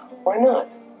joke about. Why not?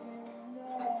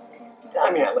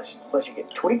 I mean, unless you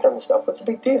get tweaked on the stuff, what's the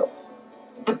big deal?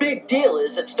 The big deal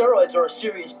is that steroids are a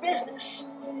serious business.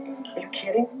 Are you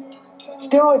kidding?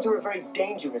 Steroids are a very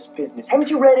dangerous business. Haven't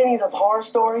you read any of the horror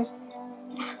stories?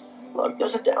 Look,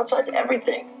 there's a downside to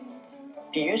everything.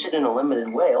 If you use it in a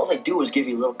limited way, all they do is give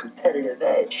you a little competitive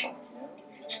edge.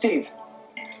 Steve,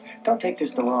 don't take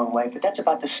this the wrong way, but that's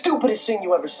about the stupidest thing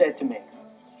you ever said to me.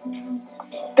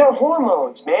 They're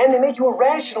hormones, man. They make you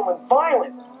irrational and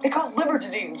violent. They cause liver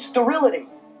disease and sterility.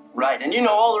 Right, and you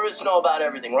know all there is to know about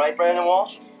everything, right, Brandon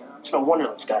Walsh? It's no wonder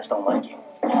those guys don't like you.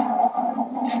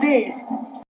 Steve.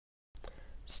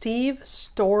 Steve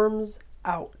storms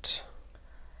out.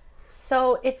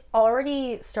 So it's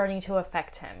already starting to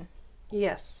affect him.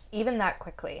 Yes. Even that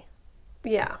quickly.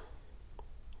 Yeah.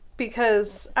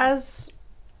 Because I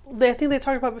think they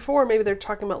talked about before, maybe they're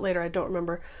talking about later, I don't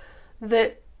remember,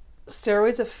 that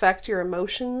steroids affect your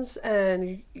emotions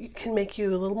and can make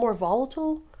you a little more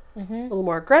volatile, a little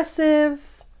more aggressive.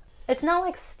 It's not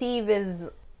like Steve is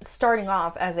starting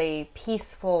off as a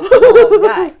peaceful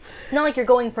guy. It's not like you're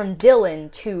going from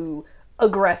Dylan to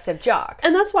aggressive jock.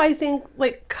 And that's why I think,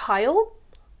 like Kyle,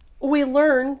 we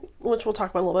learn, which we'll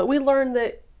talk about in a little bit, we learn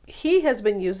that he's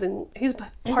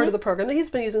part of the program, that he's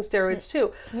been using steroids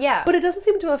too. Yeah. But it doesn't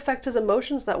seem to affect his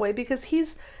emotions that way because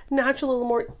he's naturally a little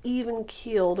more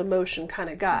even-keeled emotion kind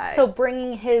of guy. So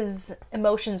bringing his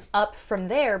emotions up from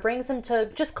there brings him to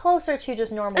just closer to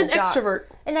just normal jock.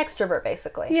 An extrovert,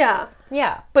 basically. Yeah.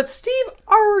 Yeah. But Steve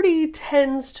already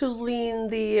tends to lean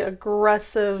the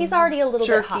aggressive He's already a little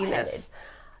jerkiness. bit hot-headed.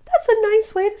 That's a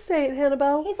nice way to say it,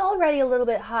 Hannibal. He's already a little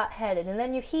bit hot-headed, and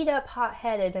then you heat up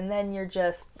hot-headed, and then you're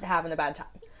just having a bad time.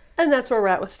 And that's where we're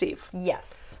at with Steve.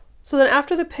 Yes. So then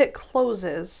after the pit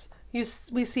closes,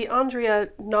 we see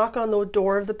Andrea knock on the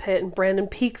door of the pit and Brandon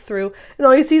peek through, and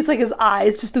all you see is like his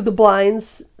eyes just through the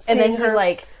blinds. And then he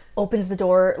like opens the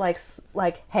door like,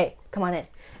 hey, come on in.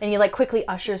 And he like quickly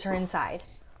ushers her inside.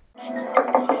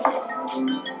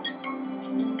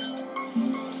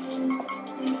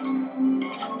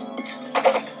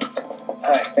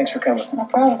 Hi, thanks for coming. No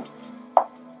problem.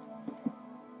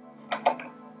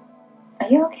 Are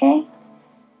you okay?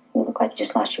 You look like you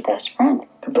just lost your best friend.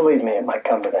 Believe me, it might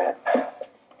come to that.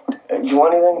 You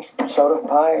want anything? Soda,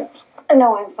 pie?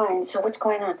 No, I'm fine. So what's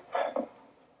going on?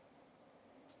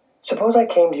 Suppose I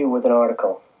came to you with an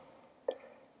article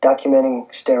documenting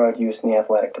steroid use in the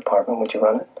athletic department. Would you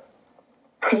run it?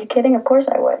 Are you kidding? Of course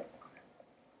I would.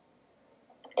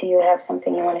 Do you have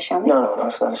something you want to show me? No,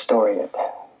 it's not a story yet.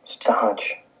 It's just a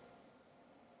hunch.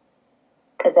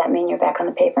 Does that mean you're back on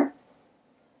the paper?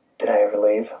 Did I ever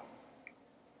leave?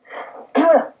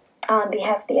 On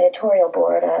behalf of the editorial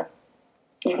board,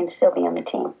 you can still be on the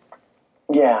team.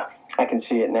 Yeah, I can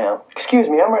see it now. Excuse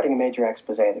me, I'm writing a major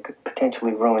expose that could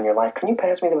potentially ruin your life. Can you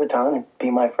pass me the baton and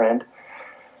be my friend?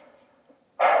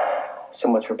 So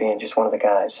much for being just one of the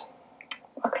guys.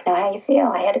 Well, I know how you feel.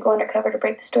 I had to go undercover to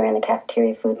break the story on the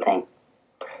cafeteria food thing.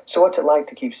 So what's it like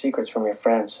to keep secrets from your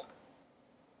friends?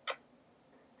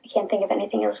 I can't think of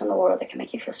anything else in the world that can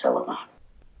make you feel so alone.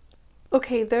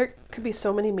 Okay, there could be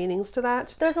so many meanings to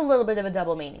that. There's a little bit of a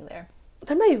double meaning there.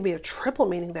 There might even be a triple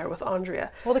meaning there with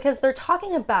Andrea. Well, because they're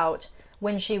talking about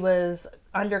when she was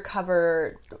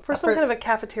undercover For some kind of a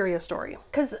cafeteria story.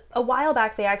 Because a while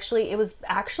back, it was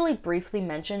actually briefly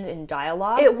mentioned in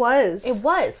dialogue. It was,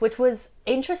 which was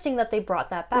interesting that they brought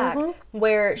that back.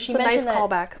 Where she mentioned nice that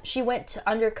callback. She went to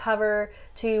undercover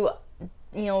to,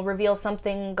 reveal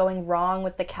something going wrong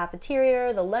with the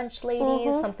cafeteria, the lunch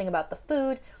ladies, something about the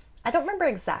food. I don't remember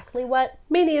exactly what.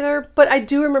 Me neither, but I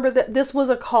do remember that this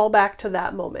was a callback to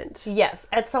that moment. Yes,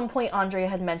 at some point Andrea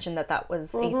had mentioned that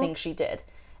was a thing she did.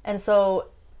 And so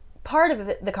part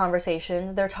of the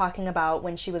conversation, they're talking about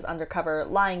when she was undercover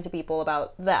lying to people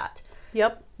about that.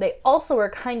 Yep. They also were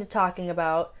kind of talking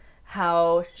about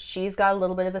how she's got a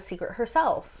little bit of a secret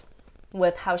herself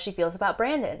with how she feels about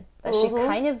Brandon. That she's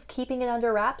kind of keeping it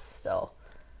under wraps still.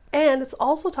 And it's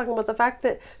also talking about the fact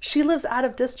that she lives out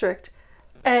of district.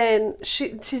 And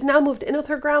she's now moved in with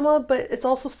her grandma, but it's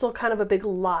also still kind of a big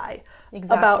lie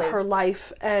about her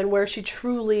life and where she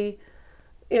truly,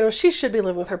 she should be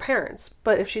living with her parents.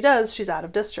 But if she does, she's out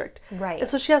of district. Right. And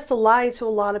so she has to lie to a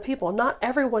lot of people. Not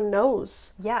everyone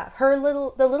knows. Yeah,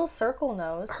 the little circle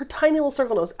knows. Her tiny little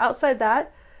circle knows. Outside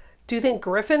that, do you think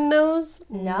Griffin knows?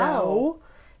 No.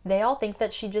 They all think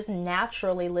that she just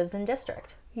naturally lives in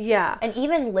district. Yeah. And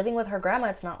even living with her grandma,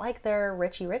 it's not like they're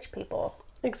richy rich people.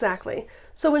 Exactly.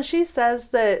 So when she says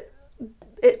that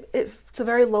it's a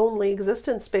very lonely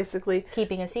existence, basically.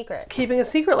 Keeping a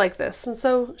secret like this. And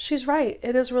so she's right.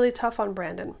 It is really tough on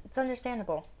Brandon. It's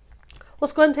understandable.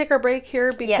 Let's go ahead and take our break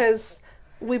here because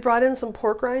we brought in some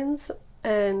pork rinds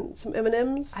and some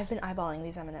M&Ms. I've been eyeballing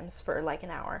these M&Ms for like an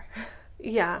hour.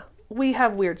 Yeah. We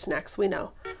have weird snacks. We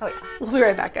know. Oh, yeah. We'll be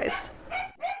right back, guys.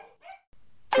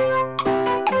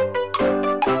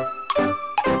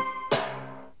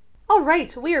 All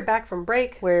right, we are back from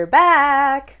break. We're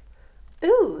back.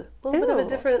 Ooh, a little bit of a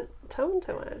different tone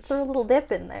to it. Throw a little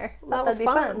dip in there. That was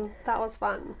fun. That was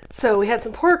fun. So we had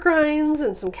some pork rinds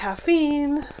and some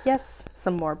caffeine. Yes,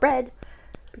 some more bread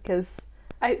because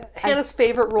Hannah's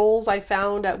favorite rolls I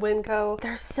found at Winco.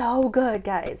 They're so good,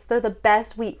 guys. They're the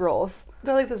best wheat rolls.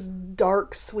 They're like this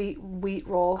dark, sweet wheat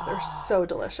roll. They're so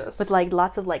delicious. With like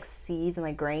lots of like seeds and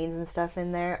like grains and stuff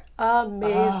in there.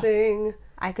 Amazing.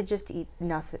 I could just eat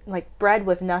nothing, like bread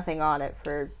with nothing on it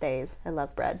for days. I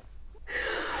love bread.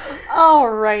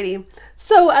 Alrighty.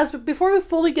 So before we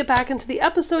fully get back into the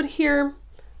episode here,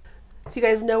 if you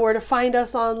guys know where to find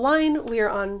us online, we are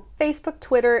on Facebook,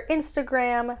 Twitter,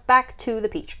 Instagram, Back to the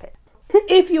Peach Pit.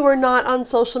 If you are not on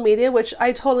social media, which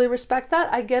I totally respect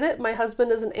that, I get it. My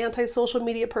husband is an anti-social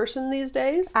media person these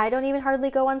days. I don't even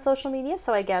hardly go on social media,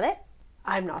 so I get it.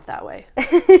 I'm not that way.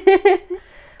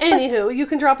 Anywho, you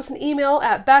can drop us an email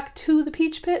at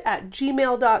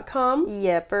backtothepeachpit@gmail.com.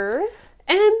 Yepers.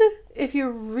 And if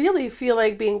you really feel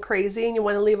like being crazy and you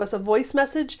want to leave us a voice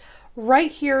message,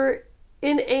 right here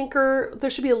in Anchor,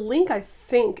 there should be a link, I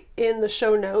think, in the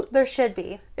show notes. There should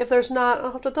be. If there's not,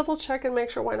 I'll have to double check and make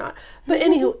sure why not. But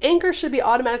anywho, Anchor should be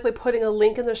automatically putting a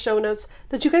link in the show notes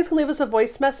that you guys can leave us a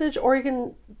voice message, or you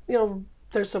can,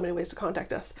 there's so many ways to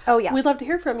contact us. Oh, yeah. We'd love to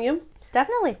hear from you.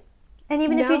 Definitely. And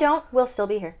even if you don't, we'll still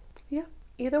be here. Yeah,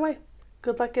 either way.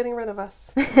 Good luck getting rid of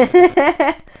us.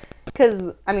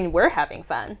 Because, we're having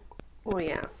fun. Well,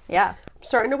 yeah. Yeah. I'm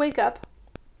starting to wake up.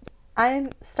 I'm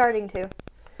starting to.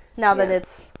 Now that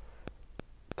it's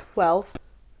 12.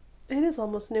 It is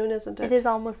almost noon, isn't it? It is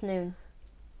almost noon.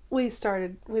 We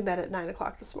met at 9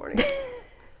 o'clock this morning.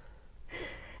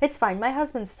 It's fine. My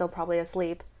husband's still probably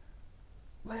asleep.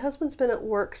 My husband's been at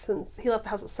work since he left the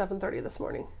house at 7:30 this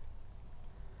morning.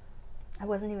 I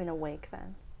wasn't even awake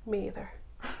then. Me either.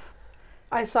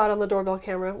 I saw it on the doorbell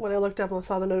camera. When I looked up and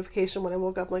saw the notification when I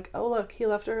woke up, I'm like, oh, look, he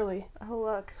left early. Oh,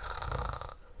 look.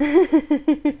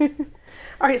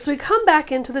 All right, so we come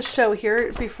back into the show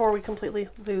here before we completely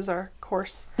lose our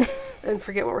course and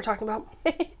forget what we're talking about.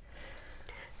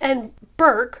 And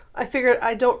Burke, I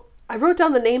wrote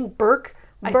down the name Burke.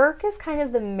 Burke is kind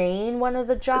of the main one of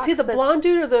the jocks. Is he the blonde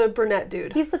dude or the brunette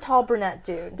dude? He's the tall brunette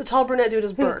dude. The tall brunette dude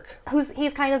is Burke.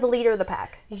 He's kind of the leader of the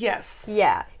pack. Yes.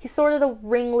 Yeah. He's sort of the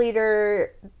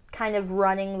ringleader, kind of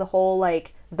running the whole,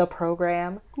 like, the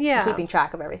program. Yeah. Keeping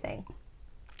track of everything.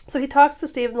 So he talks to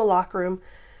Steve in the locker room,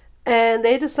 and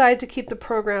they decide to keep the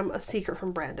program a secret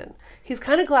from Brandon. He's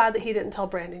kind of glad that he didn't tell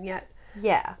Brandon yet.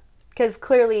 Yeah. Because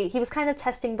clearly he was kind of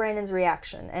testing Brandon's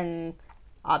reaction, and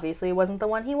obviously it wasn't the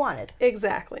one he wanted.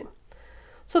 Exactly.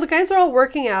 So the guys are all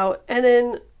working out, and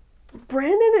then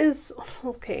Brandon is...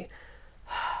 Okay.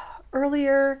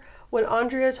 Earlier, when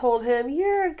Andrea told him,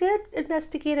 you're a good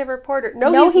investigative reporter.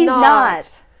 No, he's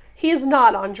not. He is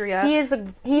not, Andrea. He is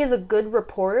a good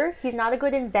reporter. He's not a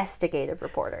good investigative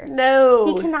reporter.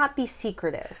 No. He cannot be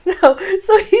secretive. No.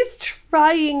 So he's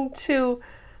trying to...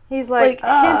 He's like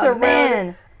hint around.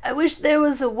 Man. I wish there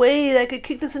was a way that I could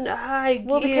kick this into high gear.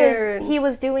 Well, because he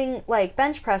was doing, like,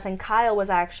 bench press, and Kyle was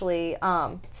actually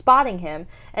spotting him.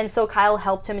 And so Kyle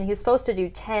helped him, and he was supposed to do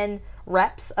 10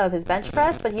 reps of his bench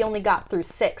press, but he only got through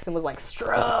 6 and was, like,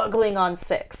 struggling on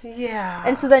 6. Yeah.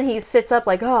 And so then he sits up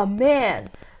like, oh, man,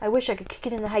 I wish I could kick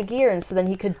it into high gear. And so then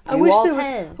he could do all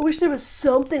 10. I wish there was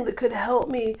something that could help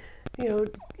me,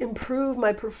 improve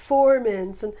my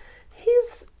performance. And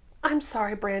I'm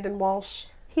sorry, Brandon Walsh.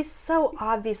 He's so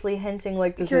obviously hinting,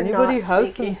 like, does You're anybody not have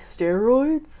sneaky. some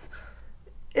steroids?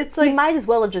 It's like... He might as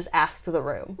well have just asked the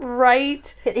room.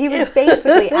 Right? He was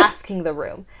basically asking the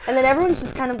room. And then everyone's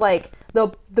just kind of like,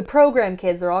 the program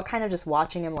kids are all kind of just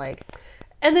watching him like...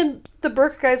 And then the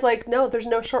Burke guy's like, no, there's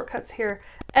no shortcuts here.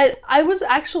 And I was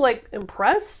actually, like,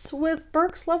 impressed with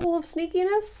Burke's level of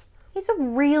sneakiness. He's a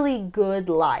really good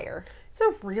liar. He's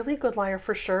a really good liar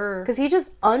for sure. Because he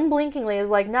just unblinkingly is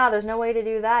like, nah, there's no way to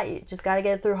do that. You just got to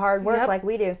get it through hard work like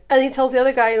we do. And he tells the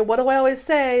other guy, what do I always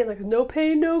say? Like, no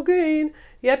pain, no gain.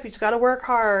 Yep, you just got to work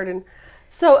hard. And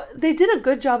so they did a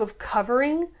good job of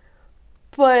covering,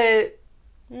 but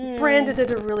Brandon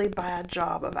did a really bad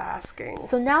job of asking.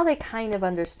 So now they kind of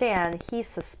understand he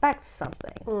suspects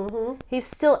something. Mm-hmm. He's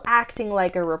still acting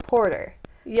like a reporter.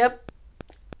 Yep.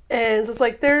 And so it's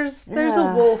like, there's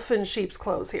a wolf in sheep's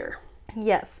clothes here.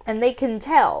 Yes, and they can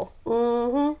tell.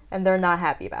 Mm-hmm. And they're not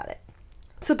happy about it.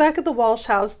 So back at the Walsh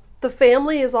house, the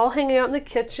family is all hanging out in the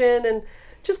kitchen and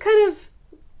just kind of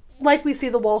like we see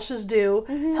the Walshes do,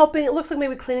 helping. It looks like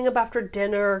maybe cleaning up after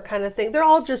dinner kind of thing. They're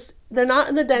not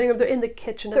in the dining room, they're in the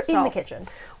kitchen itself. They're in the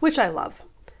kitchen. Which I love.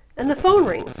 And the phone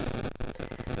rings.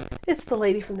 It's the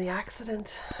lady from the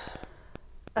accident.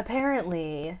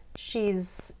 Apparently,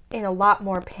 she's in a lot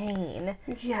more pain.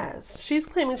 Yes, she's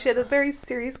claiming she had a very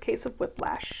serious case of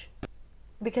whiplash.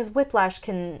 Because whiplash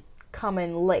can come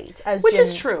in late. Which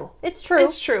is true. It's true.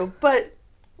 It's true, but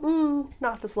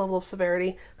not this level of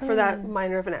severity for that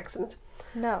minor of an accident.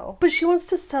 No. But she wants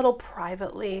to settle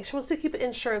privately. She wants to keep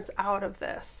insurance out of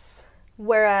this.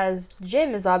 Whereas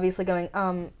Jim is obviously going,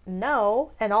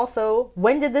 no. And also,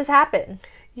 when did this happen?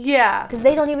 Yeah. Because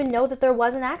they don't even know that there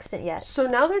was an accident yet. So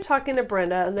now they're talking to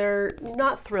Brenda, and they're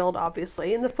not thrilled,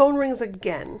 obviously. And the phone rings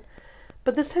again.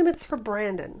 But this time it's for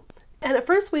Brandon. And at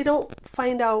first we don't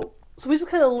find out. So we just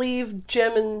kind of leave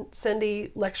Jim and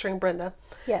Cindy lecturing Brenda.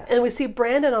 Yes. And we see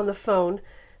Brandon on the phone.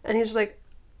 And he's just like,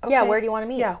 okay. Yeah, where do you want to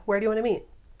meet? Yeah, where do you want to meet?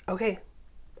 Okay,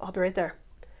 I'll be right there.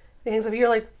 And he's like, you're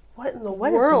like, what in the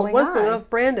What world? is What's going going on on with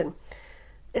Brandon?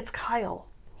 It's Kyle.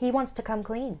 He wants to come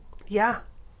clean. Yeah.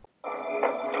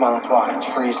 Come on, let's walk. It's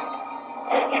freezing.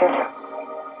 Sure.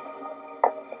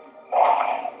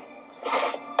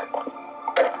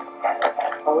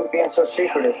 Always being so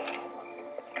secretive.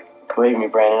 Believe me,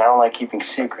 Brandon, I don't like keeping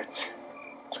secrets.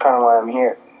 That's kind of why I'm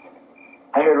here.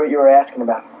 I heard what you were asking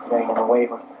about today in the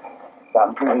weight room. About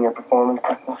improving your performance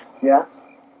and stuff. Yeah?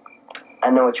 I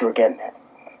know what you were getting at.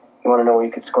 You want to know where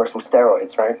you could score some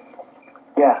steroids, right?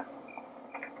 Yeah.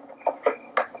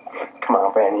 Come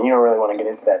on, Brandon, you don't really want to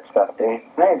get into that stuff, do you?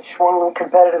 Hey, just want a little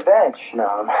competitive edge.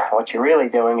 No, what you're really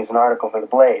doing is an article for the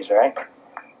Blaze, right?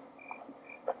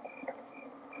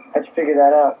 How'd you figure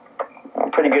that out? I'm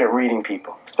pretty good at reading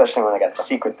people, especially when I got a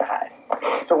secret to hide.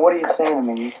 So what are you saying to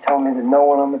me? You telling me that no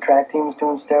one on the track team is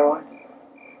doing steroids?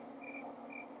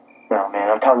 No,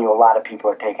 man, I'm telling you a lot of people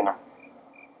are taking them.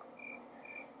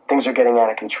 Things are getting out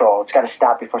of control. It's got to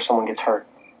stop before someone gets hurt.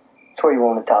 So you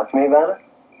want to talk to me about it?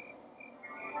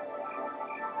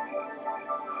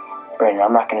 Brandon,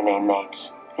 I'm not going to name names.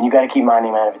 And you got to keep my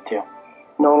name out of it, too.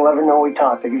 No one will ever know we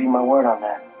talked. I give you my word on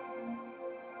that.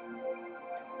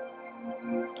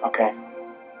 Okay.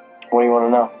 What do you want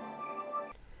to know?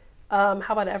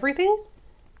 How about everything?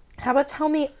 How about tell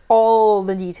me all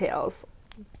the details?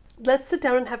 Let's sit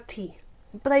down and have tea.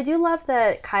 But I do love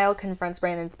that Kyle confronts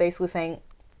Brandon's basically saying,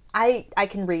 I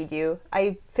can read you.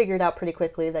 I figured out pretty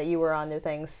quickly that you were onto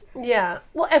things. Yeah.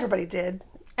 Well, everybody did.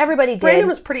 Everybody did. Brandon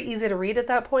was pretty easy to read at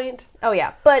that point. Oh,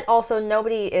 yeah. But also,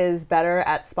 nobody is better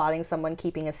at spotting someone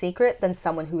keeping a secret than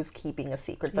someone who's keeping a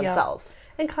secret themselves.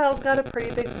 And Kyle's got a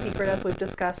pretty big secret, as we've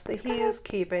discussed, that he is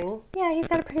keeping. Yeah, he's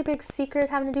got a pretty big secret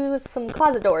having to do with some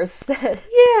closet doors.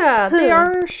 Yeah, they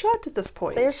are shut at this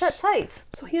point. They're shut tight.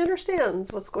 So he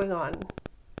understands what's going on.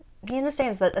 He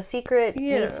understands that a secret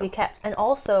needs to be kept. And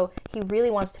also, he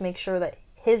really wants to make sure that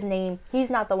his name,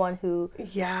 he's not the one who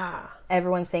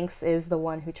everyone thinks is the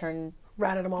one who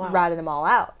ratted them all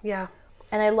out. Yeah.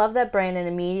 And I love that Brandon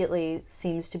immediately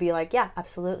seems to be like, yeah,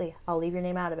 absolutely. I'll leave your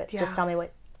name out of it. Yeah. Just tell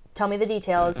me the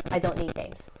details. I don't need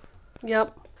names.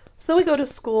 Yep. So we go to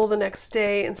school the next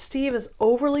day, and Steve is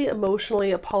overly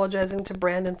emotionally apologizing to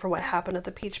Brandon for what happened at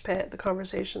the Peach Pit, the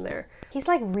conversation there. He's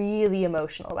like really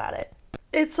emotional about it.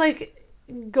 It's like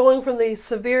going from the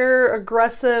severe,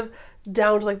 aggressive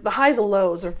down to like the highs and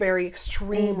lows are very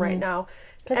extreme right now.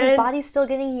 Because his body's still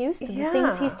getting used to the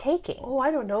things he's taking. Oh,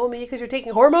 I don't know. Maybe because you're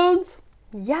taking hormones?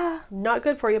 Yeah. Not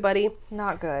good for you, buddy.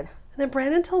 Not good. And then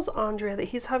Brandon tells Andrea that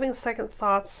he's having second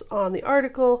thoughts on the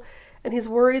article, and he's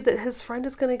worried that his friend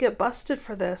is going to get busted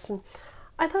for this. And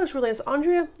I thought it was really nice.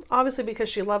 Andrea, obviously because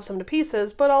she loves him to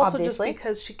pieces, but also just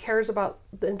because she cares about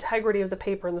the integrity of the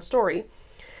paper and the story.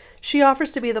 She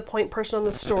offers to be the point person on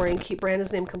the story and keep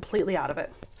Brandon's name completely out of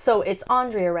it. So it's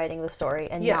Andrea writing the story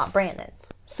and not Brandon.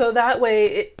 So that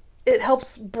way it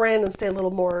helps Brandon stay a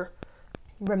little more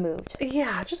removed.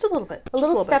 Yeah, just a little bit. A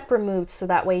little step removed so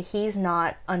that way he's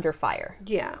not under fire.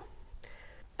 Yeah.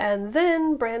 And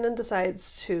then Brandon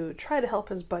decides to try to help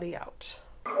his buddy out.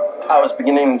 I was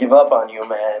beginning to give up on you,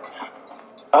 man.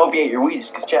 I hope you ate your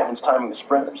Wheaties because Chapman's timing the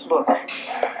spreaders. Look,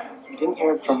 you didn't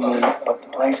hear it from me, but the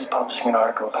Blaze is publishing an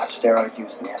article about steroid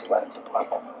use in the athletic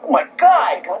department. Oh my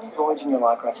God! Got any boys in your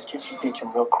locker? I suggest you ditch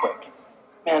them real quick.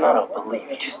 Man, I don't believe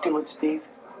you. Just do it, Steve.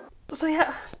 So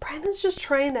yeah, Brandon's just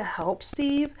trying to help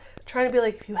Steve. Trying to be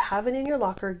like, if you have it in your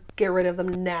locker, get rid of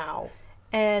them now.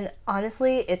 And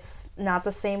honestly, it's not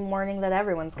the same warning that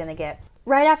everyone's going to get.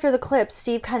 Right after the clip,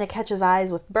 Steve kind of catches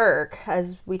eyes with Burke,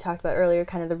 as we talked about earlier,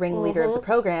 kind of the ringleader of the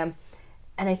program.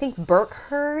 And I think Burke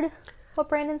heard what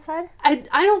Brandon said. I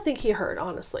don't think he heard,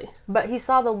 honestly. But he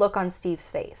saw the look on Steve's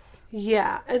face.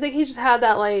 Yeah, I think he just had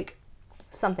that like...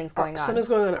 Something's going on. Something's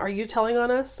going on. Are you telling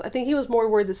on us? I think he was more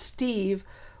worried that Steve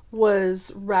was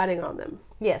ratting on them.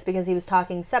 Yes, because he was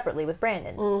talking separately with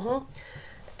Brandon. Mm-hmm.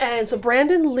 And so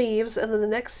Brandon leaves, and then the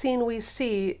next scene we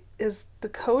see is the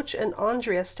coach and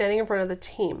Andrea standing in front of the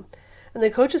team. And the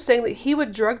coach is saying that he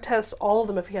would drug test all of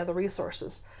them if he had the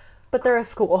resources. But they're a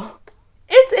school.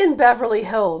 It's in Beverly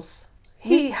Hills.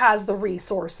 He has the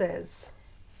resources.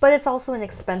 But it's also an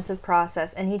expensive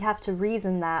process, and he'd have to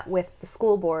reason that with the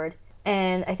school board.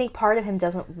 And I think part of him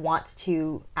doesn't want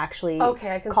to actually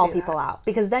call people out,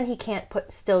 because then he can't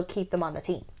still keep them on the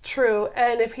team. True.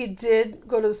 And if he did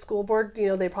go to the school board,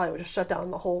 they probably would just shut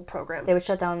down the whole program. They would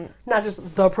shut down... Not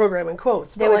just the program in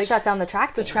quotes, but they would shut down the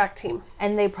track team. The track team.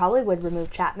 And they probably would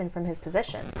remove Chapman from his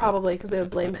position. Probably, because they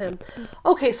would blame him.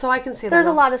 Okay, so I can see that. There's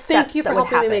a lot of steps. Thank you for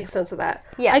helping me make sense of that.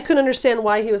 Yes. I couldn't understand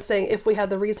why he was saying if we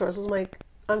had the resources. I'm like,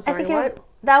 I'm sorry, what?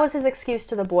 That was his excuse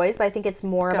to the boys, but I think it's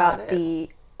more about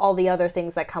all the other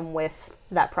things that come with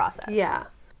that process. Yeah.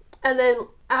 And then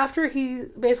after he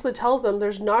basically tells them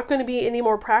there's not going to be any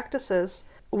more practices,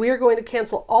 we are going to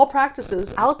cancel all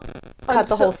practices. I'll cut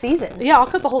the whole season. Yeah, I'll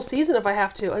cut the whole season if I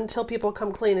have to, until people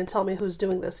come clean and tell me who's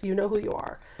doing this. You know who you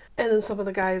are. And then some of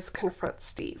the guys confront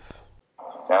Steve.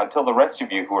 Now, until the rest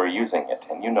of you who are using it,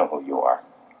 and you know who you are,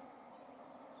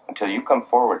 until you come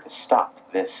forward to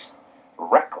stop this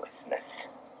recklessness,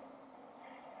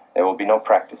 there will be no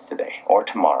practice today, or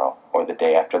tomorrow, or the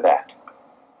day after that.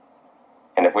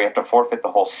 And if we have to forfeit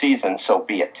the whole season, so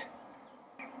be it.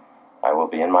 I will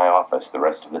be in my office the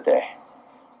rest of the day.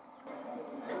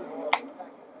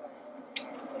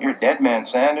 You're a dead man,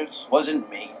 Sanders. Wasn't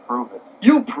me. Prove it.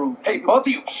 You prove. Hey, both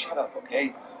of you, shut up,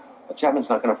 okay? But Chapman's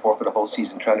not going to forfeit a whole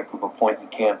season trying to prove a point he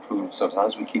can't prove, so as long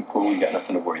as we keep cool, we got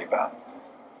nothing to worry about.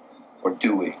 Or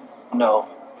do we? No.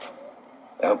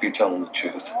 I hope you're telling the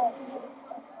truth.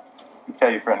 You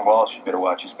tell your friend Walsh you better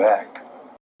watch his back.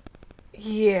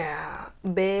 Yeah.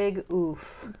 Big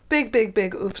oof. Big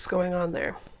oofs going on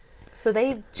there. So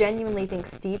they genuinely think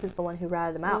Steve is the one who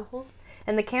ratted them out.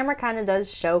 And the camera kind of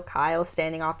does show Kyle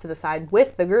standing off to the side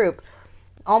with the group.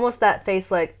 Almost that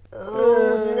face like,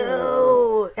 oh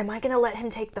no, am I going to let him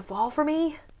take the fall for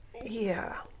me?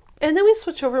 Yeah. And then we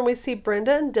switch over and we see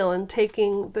Brenda and Dylan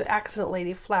taking the accident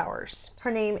lady flowers.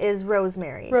 Her name is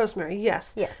Rosemary. Rosemary,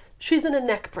 yes. Yes. She's in a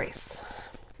neck brace.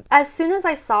 As soon as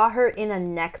I saw her in a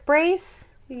neck brace,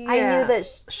 I knew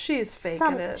that she's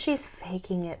faking it. She's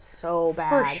faking it so bad.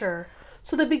 For sure.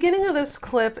 So the beginning of this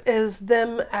clip is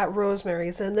them at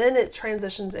Rosemary's, and then it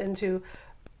transitions into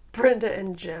Brenda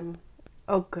and Jim.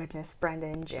 Oh goodness, Brenda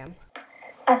and Jim.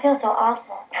 I feel so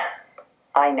awful.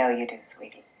 I know you do,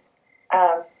 sweetie.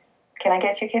 Can I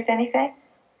get you kids anything?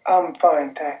 I'm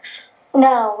fine, thanks.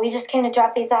 No, we just came to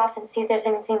drop these off and see if there's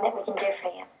anything that we can do for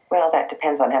you. Well, that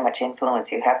depends on how much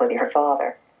influence you have with your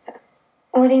father.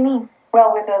 What do you mean?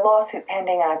 Well, with the lawsuit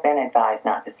pending, I've been advised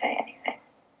not to say anything.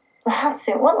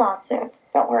 Lawsuit? What lawsuit?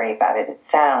 Don't worry about it. It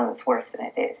sounds worse than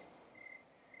it is.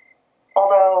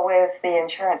 Although with the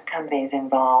insurance companies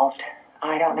involved,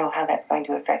 I don't know how that's going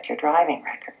to affect your driving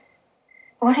record.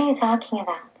 What are you talking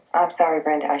about? I'm sorry,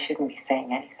 Brenda. I shouldn't be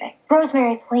saying anything.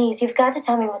 Rosemary, please. You've got to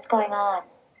tell me what's going on.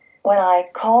 When I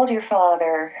called your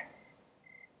father,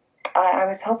 I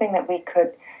was hoping that we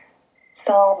could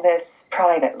solve this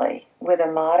privately with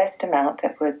a modest amount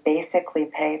that would basically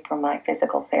pay for my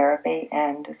physical therapy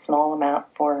and a small amount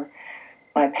for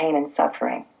my pain and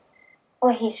suffering.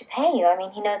 Well, he should pay you. I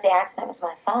mean, he knows the accident was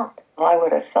my fault. Well, I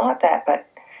would have thought that, but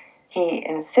he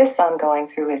insists on going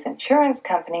through his insurance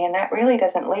company, and that really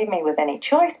doesn't leave me with any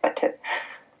choice but to...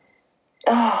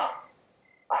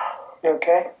 You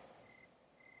okay?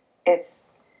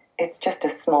 It's just a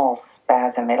small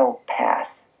spasm. It'll pass.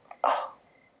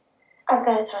 I've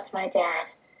got to talk to my dad.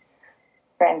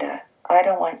 Brenda, I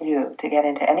don't want you to get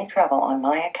into any trouble on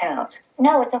my account.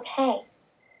 No, it's okay.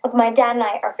 Look, my dad and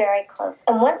I are very close,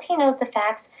 and once he knows the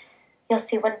facts, you'll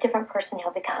see what a different person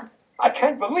he'll become. I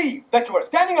can't believe that you are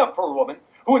standing up for a woman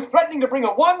who is threatening to bring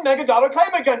a $1 mega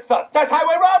claim against us. That's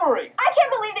highway robbery. I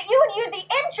can't believe that you would use the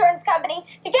insurance company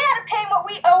to get out of paying what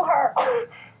we owe her.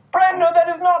 Brenda, that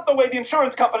is not the way the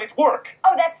insurance companies work.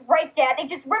 Oh, that's right, Dad. They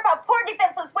just rip off poor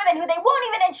defenseless women who they won't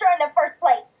even insure in the first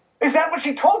place. Is that what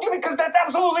she told you? Because that's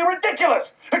absolutely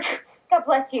ridiculous. God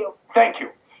bless you. Thank you.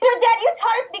 You know, Dad, you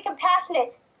taught us to be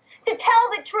compassionate, to tell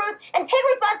the truth, and take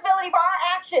responsibility for our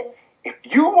actions. If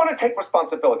you want to take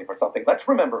responsibility for something, let's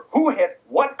remember who hit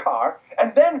what car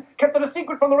and then kept it a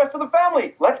secret from the rest of the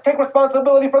family. Let's take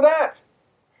responsibility for that.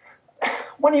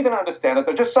 When are you going to understand that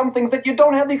there are just some things that you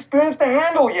don't have the experience to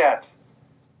handle yet?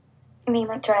 You mean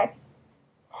like driving?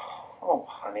 Oh,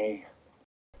 honey.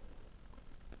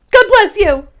 God bless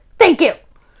you! Thank you!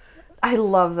 I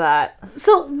love that.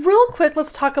 So real quick,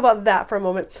 let's talk about that for a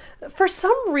moment. For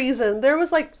some reason, there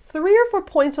was like 3 or 4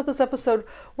 points with this episode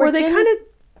where they kind of...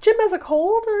 Jim has a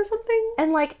cold or something?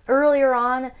 And like earlier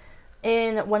on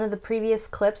in one of the previous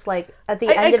clips, like at the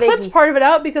end of it... I clipped part of it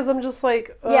out because I'm just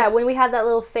like... Ugh. Yeah, when we had that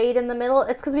little fade in the middle,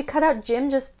 it's because we cut out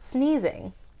Jim just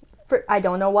sneezing. I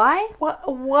don't know why.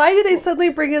 Why do they suddenly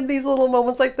bring in these little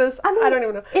moments like this? I don't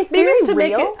even know. It's Maybe very it's to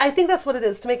real. Make it, I think that's what it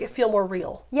is, to make it feel more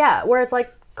real. Yeah, where it's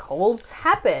like colds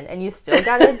happen and you still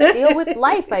gotta deal with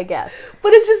life, I guess.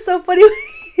 But it's just so funny.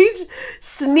 He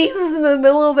sneezes in the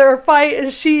middle of their fight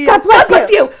and she... God bless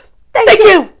you! Thank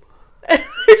you!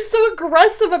 They're so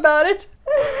aggressive about it.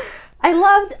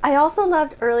 I also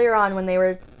loved earlier on when they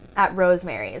were at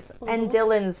Rosemary's and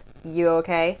Dylan's, you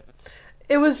okay?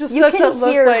 It was just you such can a look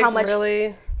hear like how much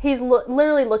really... He's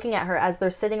literally looking at her as they're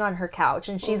sitting on her couch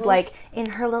and she's like in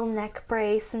her little neck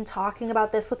brace and talking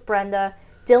about this with Brenda.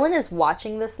 Dylan is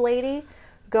watching this lady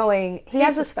going... He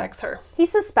suspects her. He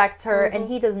suspects her and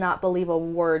he does not believe a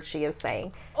word she is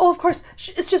saying. Oh, of course.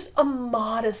 It's just a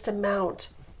modest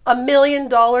amount. $1 million?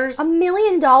 $1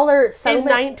 million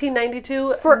settlement in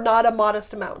 1992 for not a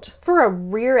modest amount. For a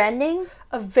rear ending?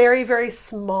 A very, very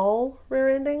small rear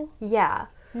ending? Yeah.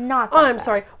 Not that I'm bad.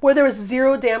 sorry. Where there was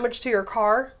 0 damage to your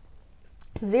car?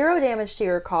 0 damage to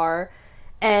your car,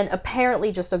 and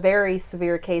apparently just a very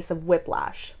severe case of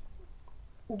whiplash.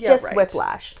 Yeah, just right.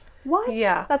 whiplash. What?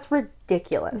 Yeah. That's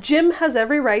ridiculous. Jim has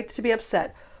every right to be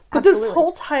upset. But Absolutely. this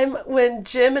whole time when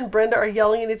Jim and Brenda are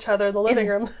yelling at each other in the living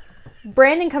room...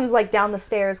 Brandon comes like down the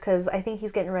stairs because I think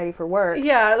he's getting ready for work.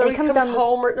 Yeah, and he comes down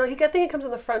home. I think he comes in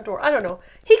the front door. I don't know.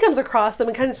 He comes across them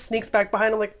and kind of sneaks back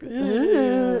behind them like...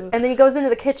 And then he goes into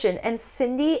the kitchen and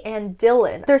Cindy and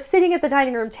Dylan, they're sitting at the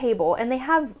dining room table and they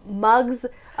have mugs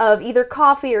of either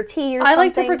coffee or tea or something. I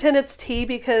like to pretend it's tea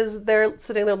because they're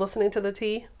sitting there listening to the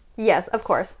tea. Yes, of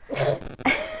course.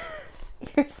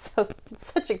 You're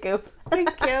such a goof. Thank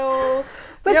you.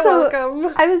 But You're so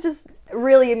welcome. I was just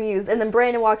really amused. And then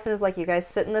Brandon walks in and is like, you guys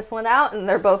sitting this one out? And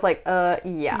they're both like, yeah.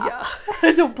 Yeah.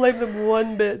 I don't blame them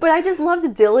one bit. But I just loved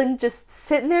Dylan just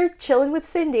sitting there chilling with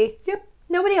Cindy. Yep.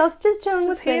 Nobody else, just chilling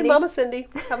with Hey, Cindy. Mama Cindy,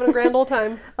 having a grand old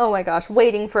time. Oh my gosh,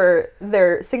 waiting for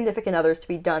their significant others to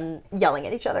be done yelling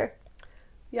at each other.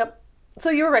 Yep. So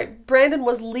you were right. Brandon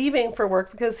was leaving for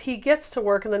work because he gets to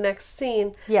work in the next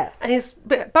scene. Yes. And he's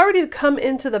about ready to come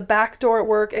into the back door at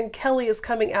work, and Kelly is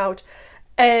coming out,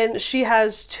 and she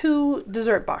has 2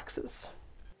 dessert boxes.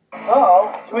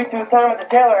 Oh, sweet tooth time at the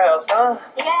Taylor house, huh?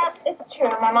 Yes, it's true.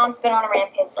 My mom's been on a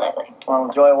rampage lately. Well,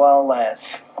 enjoy it while it lasts.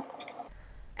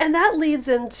 And that leads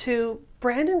into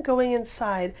Brandon going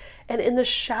inside, and in the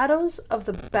shadows of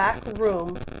the back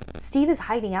room, Steve is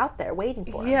hiding out there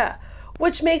waiting for him. yeah,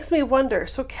 which makes me wonder.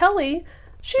 So Kelly,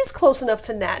 she's close enough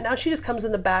to Nat. Now she just comes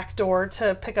in the back door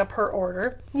to pick up her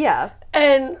order. Yeah.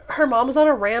 And her mom's on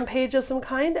a rampage of some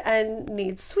kind and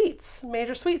needs sweets.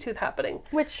 Major sweet tooth happening.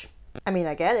 Which, I mean,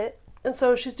 I get it. And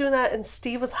so she's doing that, and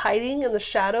Steve was hiding in the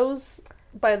shadows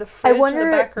by the fridge I wonder,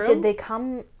 in the back room. did they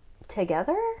come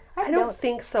together? I don't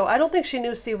think so. I don't think she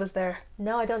knew Steve was there.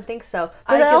 No, I don't think so.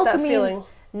 I But that get also that means feeling.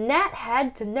 Nat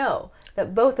had to know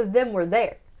that both of them were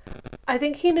there. I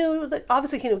think he knew that,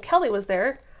 obviously he knew Kelly was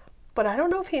there, but I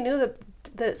don't know if he knew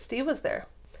that Steve was there.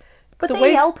 But The they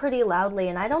way- yell pretty loudly,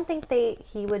 and I don't think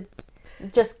he would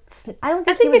just. I don't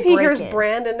I think, think he if would he break hears in.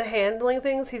 Brandon handling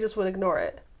things, he just would ignore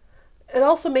it. And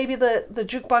also maybe the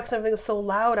jukebox and everything is so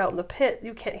loud out in the pit,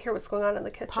 you can't hear what's going on in the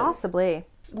kitchen. Possibly.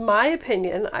 My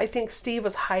opinion, I think Steve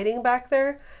was hiding back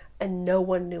there and no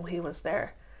one knew he was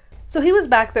there. So he was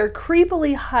back there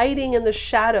creepily hiding in the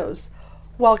shadows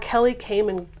while Kelly came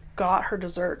and got her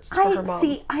desserts for her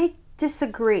mom. I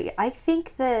disagree. I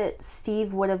think that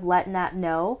Steve would have let Nat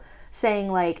know,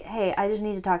 saying like, hey, I just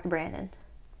need to talk to Brandon.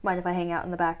 Mind if I hang out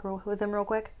in the back with him real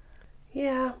quick?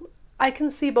 Yeah, I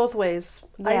can see both ways.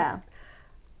 Yeah.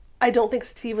 I don't think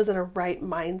Steve was in a right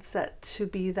mindset to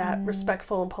be that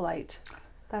respectful and polite.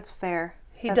 That's fair.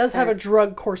 He That's does have fair. a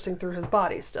drug coursing through his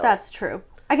body still. That's true.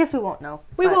 I guess we won't know.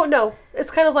 We but won't know. It's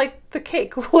kind of like the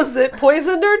cake. Was it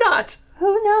poisoned or not?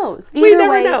 Who knows? We Either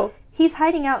never way, know. He's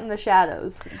hiding out in the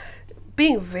shadows.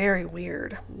 Being very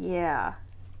weird. Yeah.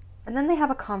 And then they have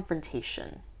a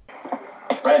confrontation.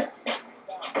 Right.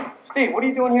 Steve, what are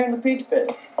you doing here in the peach pit?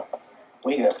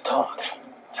 We gotta talk.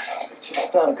 It's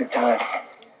just not a good time.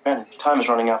 Man, time is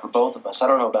running out for both of us. I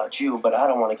don't know about you, but I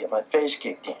don't want to get my face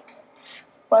kicked in.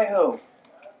 By who?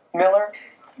 Miller?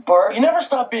 Burt? You never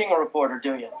stop being a reporter,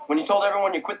 do you? When you told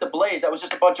everyone you quit the Blaze, that was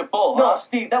just a bunch of bull, No, huh?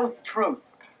 Steve, that was the truth.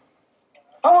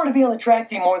 I wanted to be on the track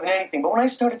team more than anything, but when I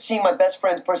started seeing my best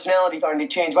friend's personality starting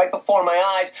to change right before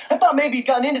my eyes, I thought maybe he'd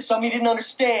gotten into something he didn't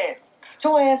understand.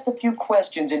 So I asked a few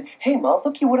questions, and hey, Ma,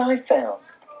 looky what I found.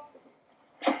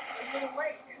 How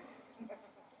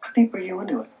deep are you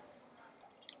into it?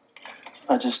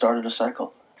 I just started a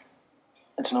cycle.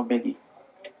 It's no biggie.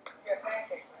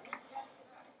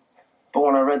 But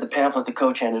when I read the pamphlet the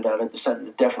coach handed out, I decided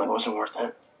it definitely wasn't worth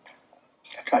it.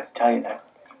 I tried to tell you that.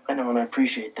 I know, and I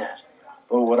appreciate that.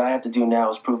 But what I have to do now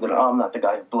is prove that I'm not the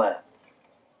guy who bled.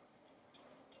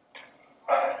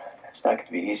 It's not going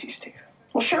to be easy, Steve.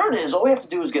 Well, sure it is. All we have to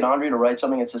do is get Andre to write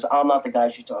something that says, I'm not the guy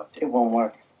she talked to. It won't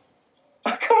work.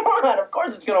 Come on, of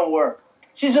course it's gonna work.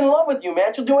 She's in love with you,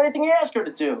 man. She'll do anything you ask her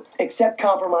to do. Except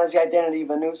compromise the identity of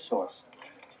a news source.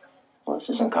 Well, this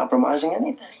isn't compromising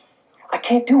anything. I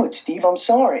can't do it, Steve. I'm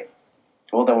sorry.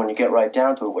 Well, then when you get right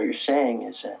down to it, what you're saying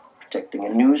is that protecting a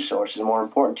news source is more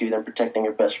important to you than protecting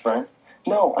your best friend?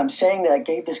 No, I'm saying that I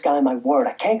gave this guy my word.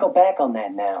 I can't go back on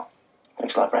that now.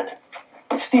 Thanks a lot, Brandon.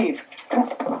 Steve.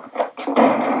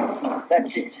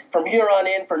 That's it. From here on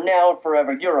in, for now and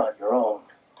forever, you're on your own.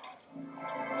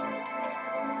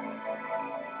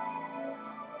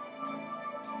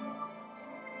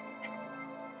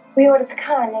 We ordered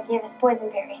pecan and they gave us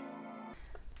boysenberry.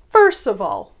 First of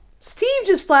all, Steve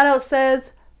just flat out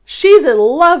says, she's in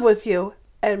love with you.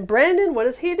 And Brandon, what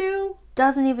does he do?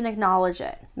 Doesn't even acknowledge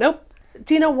it. Nope.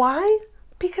 Do you know why?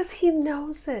 Because he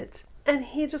knows it. And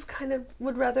he just kind of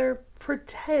would rather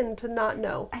pretend to not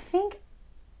know. I think,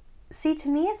 see, to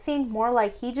me it seemed more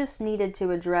like he just needed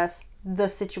to address the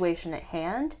situation at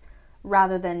hand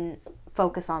rather than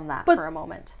focus on that for a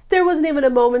moment. There wasn't even a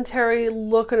momentary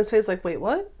look on his face like, wait,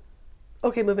 what?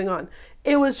 Okay, moving on.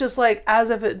 It was just like as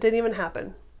if it didn't even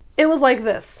happen. It was like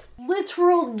this.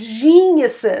 Literal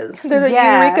geniuses. They're like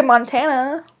Eureka,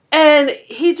 Montana. And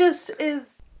he just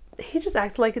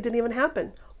acted like it didn't even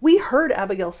happen. We heard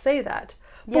Abigail say that.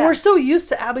 But we're so used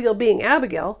to Abigail being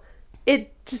Abigail,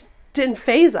 it just didn't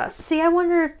faze us. See, I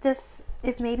wonder if this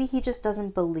if maybe he just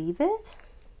doesn't believe it.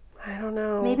 I don't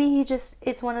know. Maybe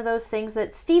it's one of those things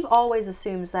that Steve always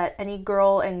assumes that any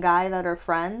girl and guy that are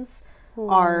friends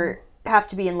have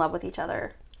to be in love with each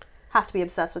other, have to be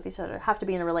obsessed with each other, have to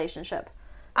be in a relationship.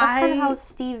 That's kind of how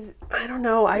Steve I don't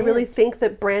know. I really think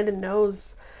that Brandon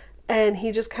knows, and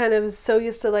he just kind of is so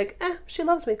used to like, she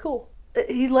loves me, cool.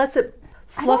 He lets it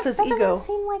fluff his ego. That doesn't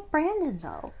seem like Brandon,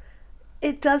 though.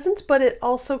 It doesn't, but it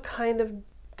also kind of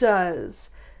does.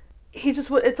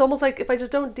 It's almost like if I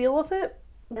just don't deal with it,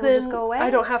 It'll then just go away? I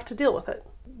don't have to deal with it.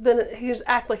 Then he just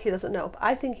act like he doesn't know. But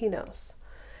I think he knows.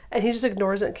 And he just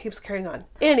ignores it and keeps carrying on.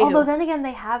 Anywho. Although then again,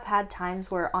 they have had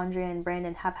times where Andrea and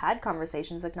Brandon have had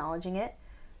conversations acknowledging it.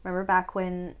 Remember back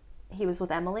when he was with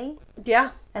Emily?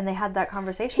 Yeah. And they had that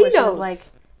conversation where she was like,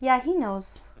 yeah, he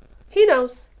knows. He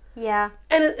knows. Yeah.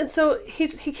 And so he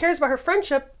cares about her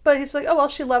friendship, but he's like, oh, well,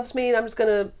 she loves me and I'm just going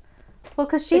to Well,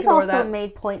 because she's also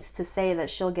made points to say that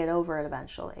she'll get over it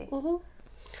eventually. Mm-hmm.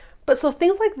 But so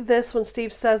things like this, when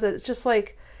Steve says it, it's just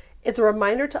like, it's a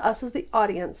reminder to us as the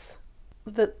audience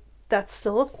that that's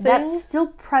still a thing. That's still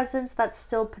present. That's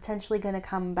still potentially going to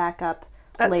come back up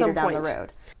later down the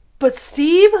road. But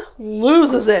Steve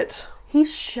loses it. He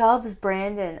shoves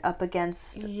Brandon up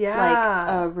against like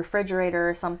a refrigerator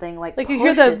or something. Like you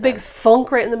hear that big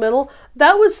thunk right in the middle?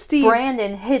 That was Steve.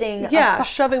 Brandon hitting.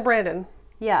 Shoving Brandon.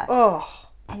 Yeah. Oh.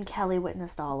 And Kelly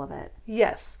witnessed all of it.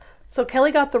 Yes. So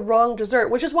Kelly got the wrong dessert,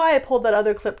 which is why I pulled that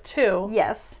other clip too.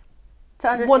 Yes. To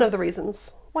understand. One of the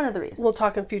reasons. One of the reasons. We'll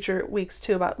talk in future weeks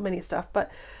too about mini stuff,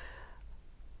 but...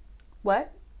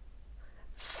 What?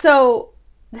 So,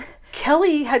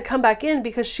 Kelly had come back in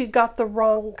because she got the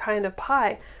wrong kind of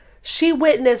pie. She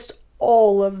witnessed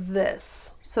all of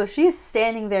this. So she's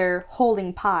standing there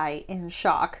holding pie in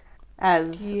shock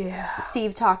as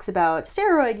Steve talks about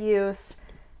steroid use,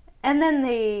 and then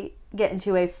they get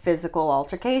into a physical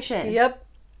altercation. Yep.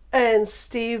 And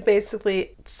Steve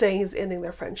basically saying he's ending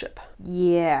their friendship.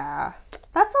 Yeah.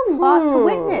 That's a lot to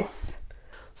witness.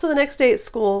 So the next day at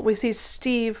school, we see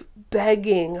Steve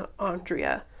begging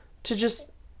Andrea to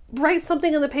just write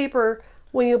something in the paper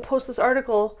when you post this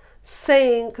article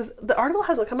saying, because the article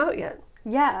hasn't come out yet.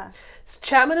 Yeah.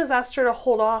 Chapman has asked her to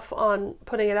hold off on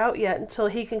putting it out yet until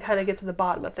he can kind of get to the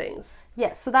bottom of things.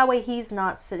 Yes, so that way he's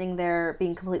not sitting there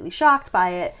being completely shocked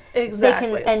by it. Exactly.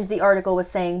 They can end the article with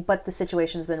saying, but the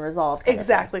situation's been resolved.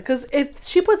 Exactly, because if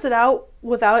she puts it out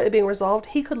without it being resolved,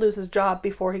 he could lose his job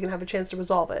before he can have a chance to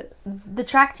resolve it. The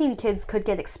track team kids could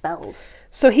get expelled.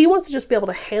 So he wants to just be able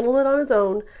to handle it on his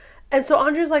own. And so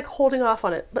Andrea's like holding off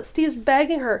on it. But Steve's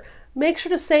begging her, make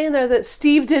sure to say in there that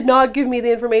Steve did not give me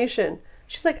the information.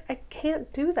 She's like, I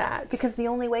can't do that. Because the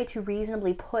only way to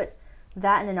reasonably put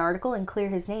that in an article and clear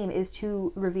his name is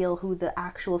to reveal who the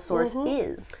actual source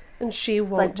is. And she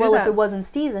won't like, do well, that. if it wasn't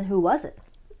Steve, then who was it?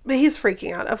 But he's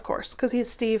freaking out, of course, because he's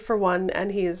Steve for one,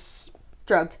 and he's...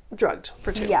 Drugged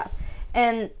for two. Yeah.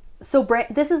 And so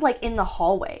this is like in the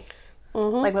hallway.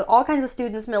 Like with all kinds of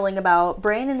students milling about.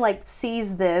 Brandon like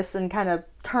sees this and kind of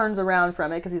turns around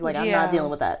from it because he's like, I'm not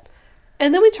dealing with that.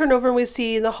 And then we turn over and we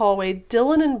see in the hallway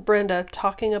Dylan and Brenda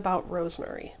talking about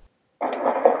Rosemary.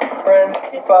 Friend,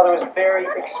 your father was very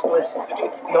explicit.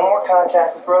 No more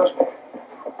contact with Rosemary.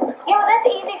 Yeah, well,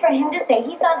 that's easy for him to say.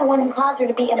 He's not the one who caused her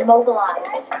to be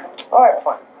immobilized. All right,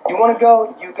 fine. You want to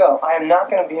go, you go. I am not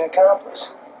going to be an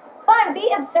accomplice. Fine,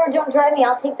 be absurd. Don't drive me.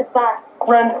 I'll take the bus.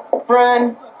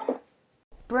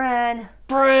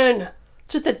 Bren.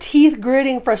 Just the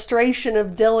teeth-gritting frustration of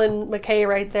Dylan McKay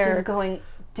right there. Just going,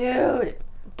 dude.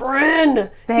 Bren.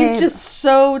 He's just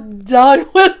so done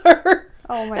with her.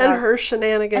 Oh my and gosh. her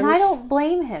shenanigans. And I don't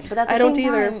blame him, but at the same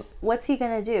time, either. What's he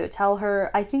gonna do? Tell her,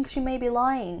 I think she may be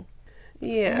lying.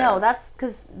 Yeah. No, that's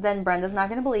because then Brenda's not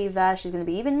gonna believe that. She's gonna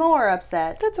be even more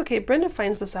upset. That's okay. Brenda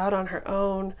finds this out on her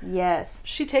own. Yes.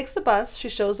 She takes the bus, she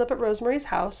shows up at Rosemary's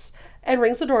house, and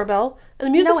rings the doorbell, and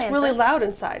the music's really loud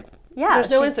inside. Yeah. There's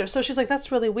no answer. So she's like,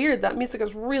 that's really weird. That music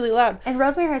is really loud. And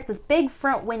Rosemary has this big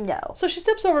front window. So she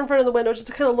steps over in front of the window just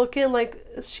to kind of look in, like,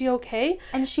 is she okay?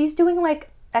 And she's doing, like,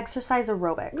 exercise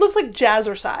aerobics. Looks like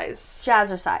jazzercise.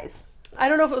 Jazzercise. I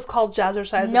don't know if it was called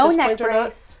jazzercise no at this neck point brace. or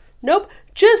not. Nope.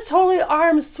 Just totally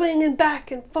arms swinging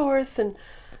back and forth. And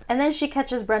then she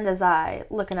catches Brenda's eye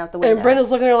looking out the window. And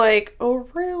Brenda's looking at her like, oh,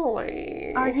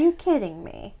 really? Are you kidding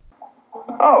me?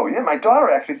 Oh, yeah, my daughter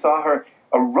actually saw her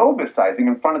aerobicizing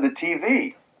in front of the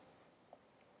TV.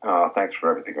 Oh, thanks for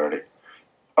everything, Artie.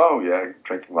 Oh, yeah,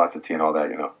 drinking lots of tea and all that,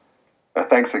 you know.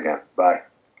 Thanks again. Bye.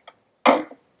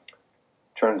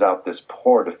 Turns out this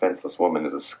poor defenseless woman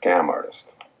is a scam artist.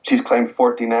 She's claimed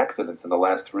 14 accidents in the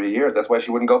last 3 years. That's why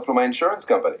she wouldn't go through my insurance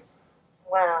company.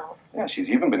 Wow. Yeah, she's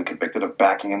even been convicted of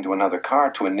backing into another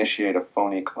car to initiate a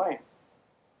phony claim.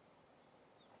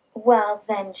 Well,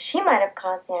 then she might have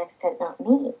caused the accident, not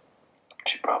me.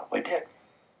 She probably did.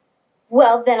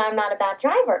 Well, then I'm not a bad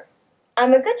driver.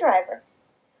 I'm a good driver.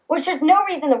 Which there's no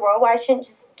reason in the world why I shouldn't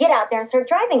just get out there and start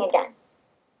driving again.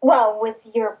 Well, with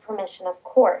your permission, of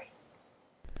course.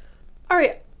 All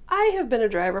right, I have been a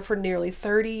driver for nearly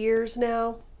 30 years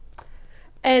now,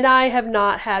 and I have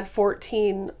not had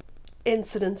 14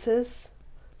 incidences.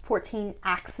 14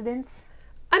 accidents?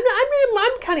 I'm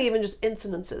counting even just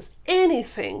incidences.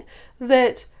 Anything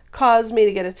that caused me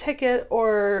to get a ticket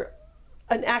or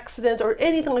an accident or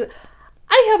anything like that.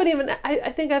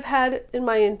 I think I've had in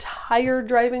my entire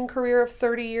driving career of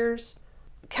 30 years,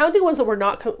 counting ones that were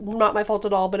not my fault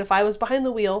at all, but if I was behind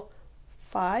the wheel,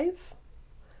 5?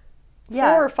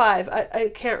 Yeah. 4 or 5.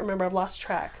 I can't remember. I've lost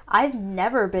track. I've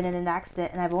never been in an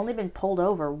accident, and I've only been pulled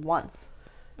over once.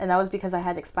 And that was because I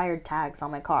had expired tags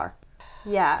on my car.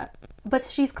 Yeah. But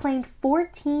she's claimed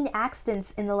 14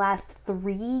 accidents in the last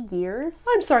 3 years.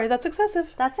 I'm sorry, that's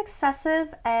excessive. That's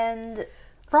excessive and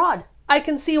fraud. I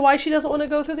can see why she doesn't want to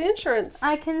go through the insurance.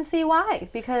 I can see why.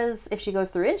 Because if she goes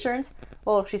through insurance,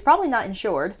 well, she's probably not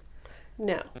insured.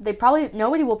 No.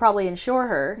 Nobody will probably insure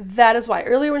her. That is why.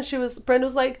 Earlier when Brenda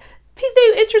was like,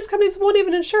 the insurance companies won't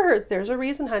even insure her. There's a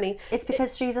reason, honey. It's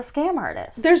because she's a scam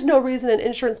artist. There's no reason an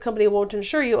insurance company won't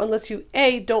insure you unless you,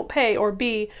 A, don't pay, or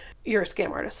B, you're a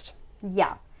scam artist.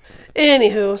 Yeah.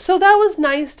 Anywho, so that was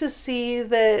nice to see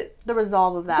that... The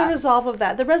resolve of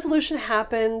that. The resolution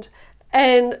happened.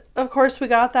 And, of course, we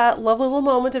got that lovely little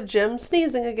moment of Jim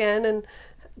sneezing again and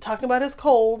talking about his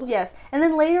cold. Yes. And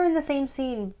then later in the same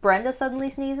scene, Brenda suddenly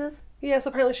sneezes. Yes,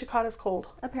 apparently she caught his cold.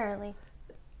 Apparently.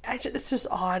 It's just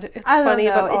odd. It's funny,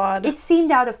 but odd. It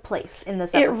seemed out of place in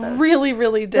this episode. It really,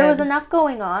 really did. There was enough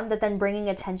going on that then bringing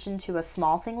attention to a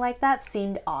small thing like that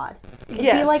seemed odd. It'd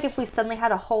be like if we suddenly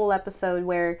had a whole episode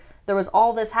where there was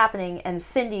all this happening and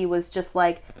Cindy was just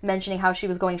like mentioning how she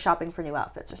was going shopping for new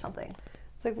outfits or something.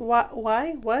 It's like,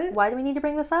 why? What? Why do we need to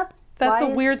bring this up? That's a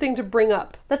weird thing to bring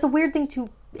up. That's a weird thing to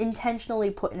intentionally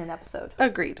put in an episode.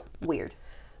 Agreed. Weird.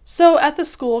 So at the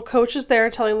school, Coach is there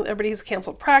telling everybody he's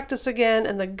canceled practice again,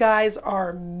 and the guys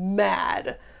are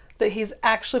mad that he's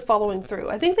actually following through.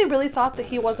 I think they really thought that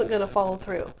he wasn't going to follow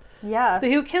through. Yeah. That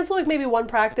he would cancel like maybe one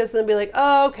practice and then be like,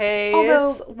 oh, okay,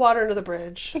 it's water under the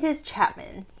bridge. It is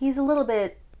Chapman. He's a little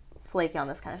bit flaky on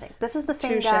this kind of thing. This is the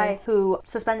same guy who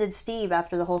suspended Steve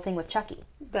after the whole thing with Chucky.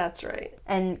 That's right.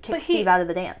 And kicked Steve out of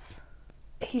the dance.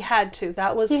 He had to.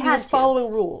 He was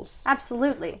following rules.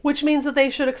 Absolutely. Which means that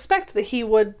they should expect that he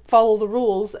would follow the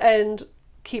rules and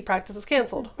keep practices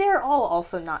canceled. They're all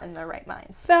also not in their right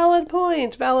minds. Valid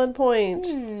point.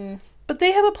 But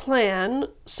they have a plan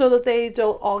so that they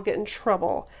don't all get in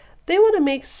trouble. They want to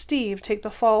make Steve take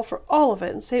the fall for all of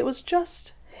it and say it was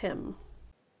just him.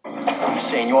 You're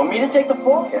saying you want me to take the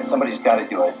fall? Yeah, somebody's got to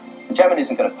do it. Chapman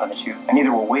isn't going to punish you, and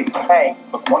neither will we. Hey.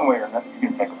 Look, one way or another,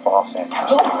 you're going to take a fall, Sam. Okay.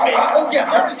 Oh, yeah,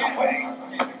 there's a way.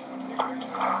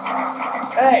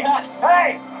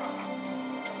 Hey!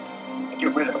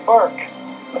 Get rid of the Burke.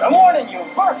 But I'm warning you,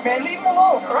 Burke, man, leave him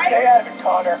alone, all right? Stay out of it,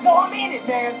 Connor. No, I mean it,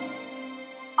 man.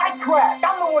 I crashed.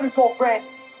 I'm the one who told Brandon.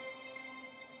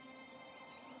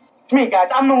 It's me, guys.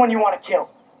 I'm the one you want to kill.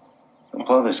 Don't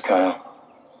blow this, Kyle.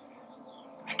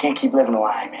 I can't keep living a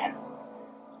lie, man.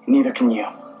 Neither can you.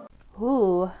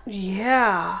 Ooh.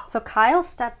 Yeah. So Kyle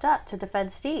stepped up to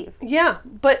defend Steve. Yeah,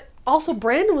 but also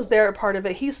Brandon was there a part of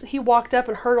it. He walked up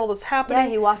and heard all this happening. Yeah,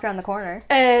 he walked around the corner.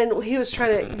 And he was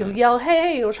trying to yell,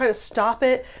 hey, trying to stop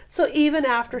it. So even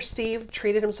after Steve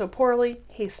treated him so poorly,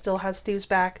 he still has Steve's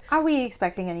back. Are we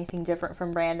expecting anything different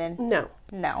from Brandon? No.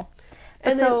 But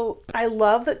and so I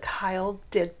love that Kyle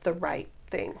did the right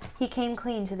thing. He came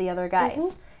clean to the other guys.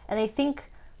 Mm-hmm. And I think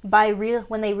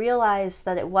when they realized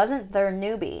that it wasn't their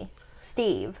newbie,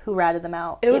 Steve, who ratted them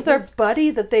out. It was their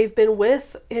buddy that they've been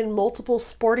with in multiple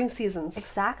sporting seasons.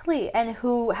 Exactly. And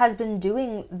who has been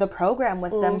doing the program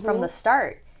with them from the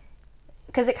start.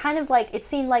 Because it kind of it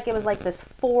seemed like it was like this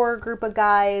 4 group of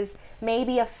guys,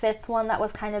 maybe a 5th one that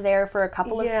was kind of there for a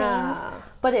couple of scenes.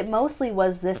 But it mostly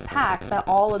was this pack that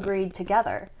all agreed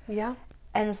together. Yeah.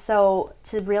 And so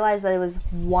to realize that it was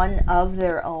one of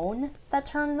their own that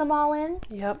turned them all in.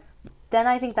 Yep. Then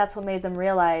I think that's what made them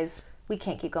realize we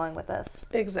can't keep going with this.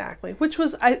 Exactly. Which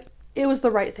was, it was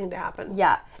the right thing to happen.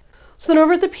 Yeah. So then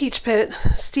over at the Peach Pit,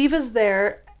 Steve is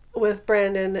there with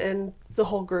Brandon and the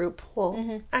whole group.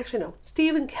 Well, actually no.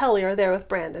 Steve and Kelly are there with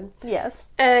Brandon. Yes.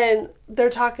 And they're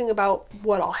talking about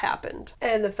what all happened.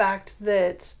 And the fact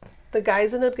that the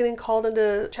guys ended up getting called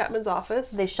into Chapman's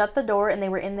office. They shut the door and they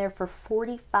were in there for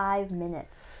 45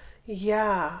 minutes.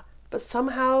 Yeah. but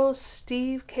somehow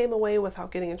Steve came away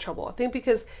without getting in trouble. I think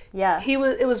because Yeah.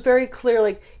 it was very clear,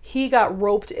 like, he got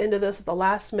roped into this at the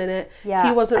last minute. Yeah.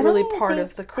 He wasn't I don't really even part think-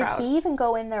 of the crowd. Did he even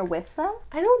go in there with them?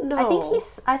 I don't know.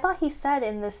 I thought he said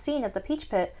in this scene at the Peach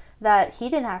Pit that he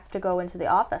didn't have to go into the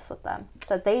office with them.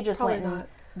 That they just Probably went and not.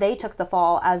 they took the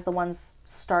fall as the ones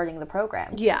starting the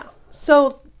program. Yeah.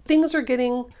 So things are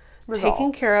getting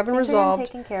taken care of and Things are getting resolved.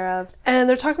 taken care of. And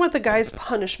they're talking about the guys'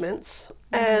 punishments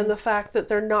and the fact that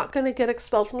they're not going to get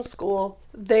expelled from school.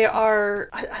 They are,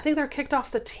 I think they're kicked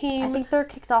off the team. I think they're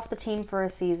kicked off the team for a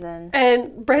season.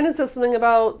 And Brandon says something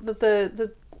about that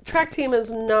the track team is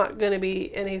not going to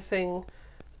be anything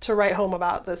to write home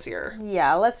about this year.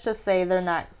 Yeah, let's just say they're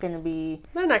not going to be...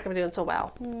 They're not going to be doing so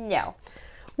well. No.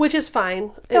 Which is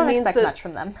fine. Don't it means expect that much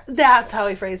from them. That's how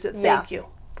he phrased it. Yeah. Thank you.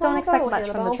 Don't expect much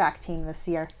from the Hannibal. track team this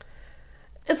year.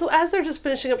 And so as they're just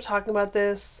finishing up talking about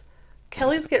this,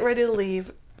 Kelly's getting ready to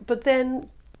leave, but then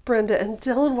Brenda and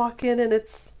Dylan walk in, and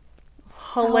it's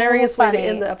hilarious way to funny.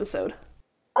 end the episode.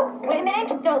 Oh, wait a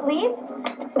minute. Don't leave.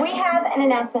 We have an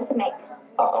announcement to make.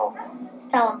 Uh-oh.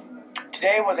 Tell them.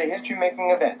 Today was a history-making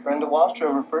event. Brenda Walsh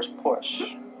drove her first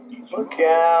Porsche. Look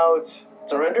out.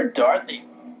 Surrender Dorothy.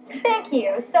 Thank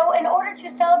you. So in order to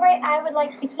celebrate, I would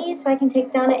like the keys so I can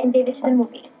take Donna and David to the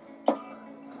movies.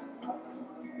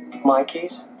 My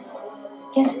keys?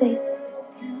 Yes, please.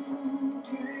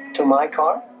 To my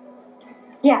car?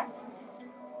 Yes.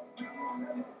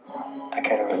 I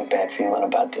got a really bad feeling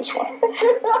about this one.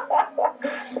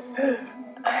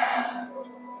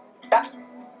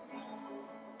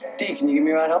 D, can you give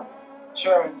me a ride home?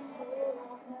 Sure.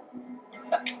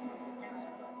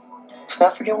 Let's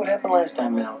not forget what happened last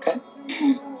time now, okay?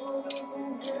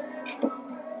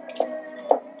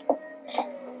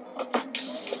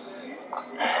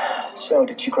 So,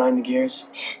 did you grind the gears?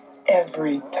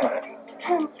 Every time.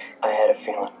 I had a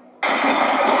feeling.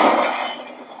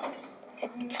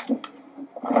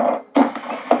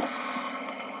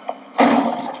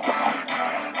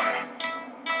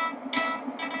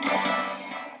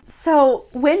 So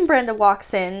when Brenda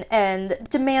walks in and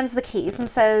demands the keys and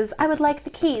says, I would like the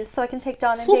keys so I can take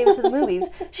Donna and David to the movies,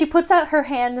 she puts out her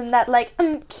hand in that like,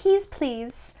 keys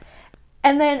please.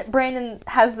 And then Brandon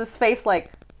has this face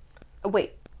like,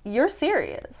 wait, you're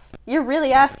serious? You're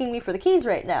really asking me for the keys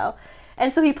right now?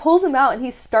 And so he pulls them out and he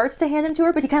starts to hand them to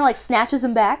her, but he kind of like snatches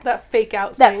them back. That fake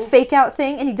out That thing. fake out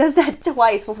thing. And he does that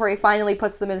twice before he finally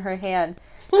puts them in her hand.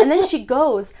 And then she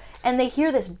goes and they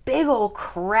hear this big old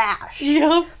crash.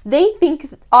 Yep. They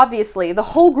think, obviously, the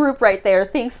whole group right there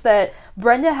thinks that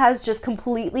Brenda has just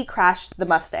completely crashed the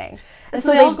Mustang. And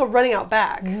so they all go running out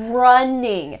back.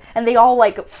 Running. And they all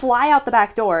like fly out the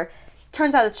back door.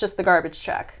 Turns out it's just the garbage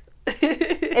truck.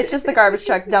 It's just the garbage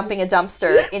truck dumping a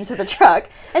dumpster into the truck.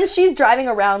 And she's driving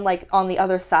around like on the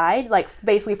other side, like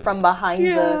basically from behind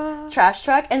the trash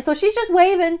truck. And so she's just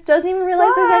waving, doesn't even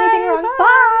realize there's anything wrong.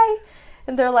 Bye!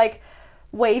 And they're like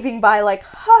waving by like,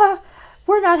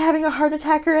 we're not having a heart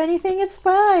attack or anything, it's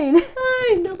fine. It's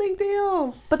fine, no big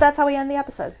deal. But that's how we end the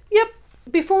episode. Yep.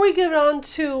 Before we get on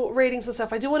to ratings and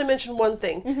stuff, I do want to mention one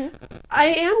thing. I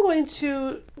am going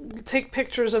to take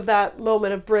pictures of that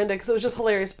moment of Brenda because it was just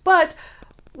hilarious. But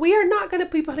we are not going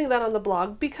to be putting that on the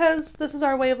blog because this is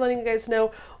our way of letting you guys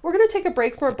know we're going to take a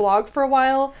break from our blog for a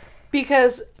while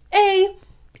because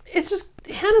it's just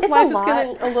Hannah's life is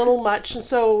getting a little much, and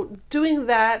so doing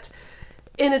that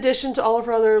in addition to all of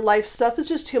her other life stuff is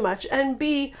just too much. And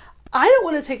B, I don't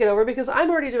want to take it over because I'm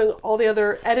already doing all the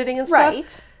other editing and stuff.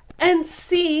 Right. And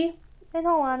C, in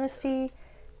all honesty,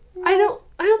 I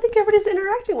don't think everybody's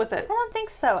interacting with it. I don't think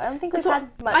so. I don't think we've So had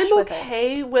much I'm with it.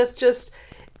 okay with just,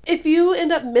 if you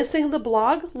end up missing the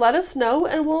blog, let us know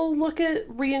and we'll look at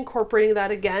reincorporating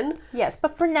that again. Yes,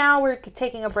 but for now we're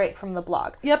taking a break from the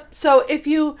blog. Yep. So if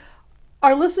you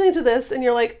are listening to this and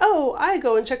you're like, oh, I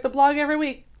go and check the blog every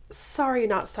week. Sorry,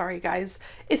 not sorry, guys.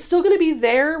 It's still going to be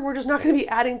there. We're just not going to be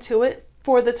adding to it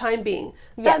for the time being.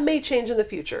 Yes. That may change in the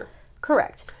future.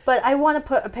 Correct. But I want to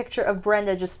put a picture of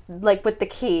Brenda just like with the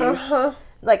keys.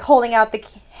 Like holding out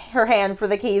her hand for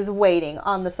the keys, waiting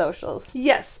on the socials.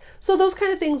 Yes. So those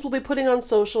kind of things we'll be putting on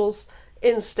socials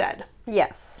instead.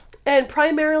 Yes. And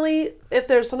primarily, if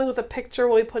there's something with a picture,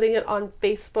 we'll be putting it on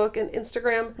Facebook and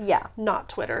Instagram. Yeah. Not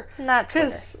Twitter. Not Twitter.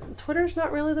 Because Twitter's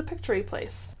not really the picture-y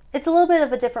place. It's a little bit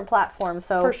of a different platform,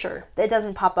 so For sure. It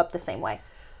doesn't pop up the same way.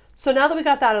 So now that we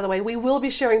got that out of the way, we will be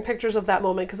sharing pictures of that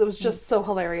moment because it was just so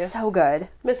hilarious. So good.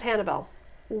 Miss Hannibal,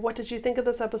 what did you think of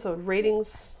this episode?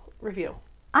 Ratings, review.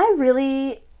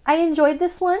 I enjoyed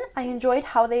this one. I enjoyed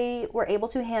how they were able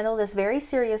to handle this very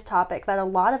serious topic that a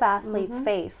lot of athletes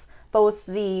face. Both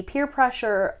the peer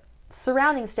pressure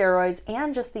surrounding steroids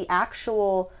and just the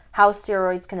actual how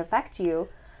steroids can affect you.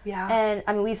 Yeah. And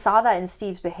I mean, we saw that in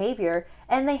Steve's behavior,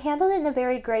 and they handled it in a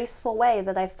very graceful way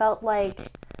that I felt like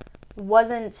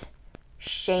wasn't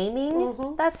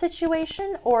shaming that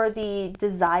situation or the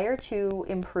desire to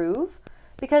improve,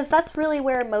 because that's really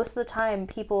where most of the time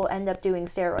people end up doing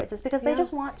steroids, is because they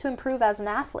just want to improve as an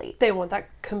athlete. They want that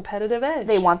competitive edge.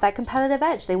 They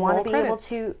want to be able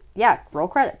to, roll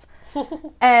credits.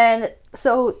 And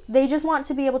so they just want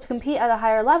to be able to compete at a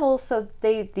higher level, so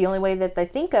the only way that they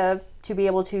think of to be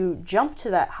able to jump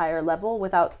to that higher level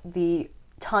without the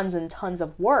tons and tons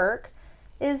of work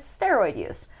is steroid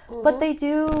use. But they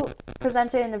do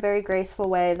present it in a very graceful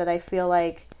way that I feel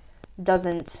like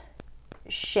doesn't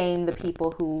shame the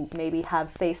people who maybe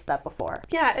have faced that before.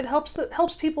 Yeah, it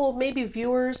helps people, maybe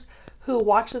viewers who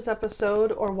watch this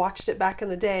episode or watched it back in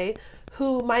the day,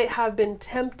 who might have been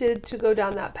tempted to go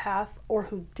down that path, or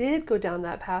who did go down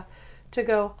that path, to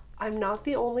go, I'm not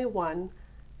the only one.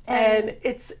 And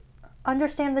it's...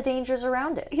 Understand the dangers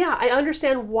around it. Yeah, I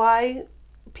understand why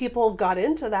people got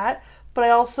into that, but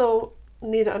I also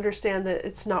need to understand that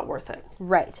it's not worth it.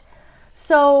 Right.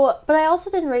 So, but I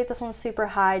also didn't rate this one super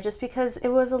high just because it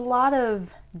was a lot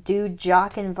of dude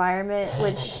jock environment,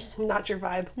 which... Not your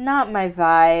vibe. Not my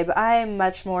vibe. I'm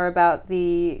much more about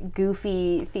the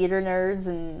goofy theater nerds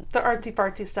and... The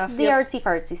artsy-fartsy stuff. The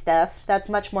artsy-fartsy stuff. That's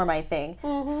much more my thing.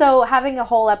 So having a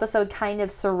whole episode kind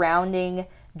of surrounding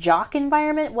jock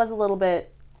environment was a little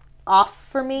bit off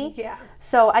for me. Yeah.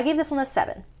 So I gave this one a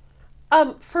 7.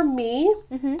 For me,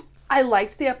 I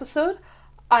liked the episode.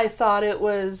 I thought it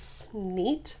was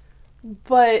neat,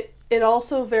 but it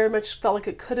also very much felt like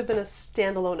it could have been a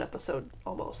standalone episode,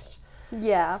 almost.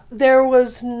 Yeah. There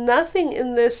was nothing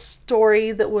in this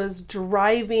story that was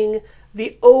driving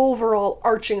the overall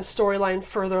arching storyline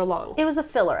further along. It was a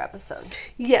filler episode.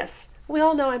 Yes. We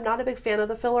all know I'm not a big fan of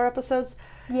the filler episodes.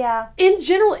 Yeah. In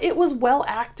general, it was well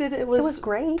acted. It was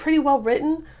great. Pretty well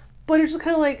written, but it's just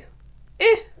kind of like,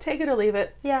 take it or leave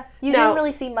it. Yeah. You didn't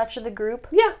really see much of the group.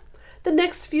 Yeah. The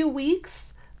next few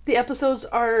weeks, the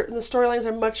storylines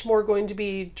are much more going to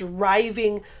be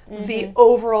driving the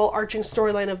overall arching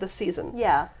storyline of the season.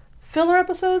 Yeah. Filler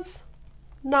episodes,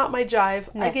 not my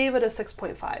jive. No. I gave it a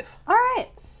 6.5. All right.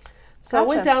 So I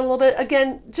went down a little bit,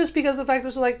 again, just because of the fact it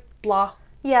was like, blah.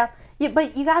 Yeah.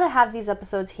 But you gotta have these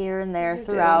episodes here and there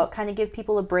throughout, kind of give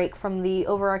people a break from the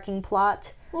overarching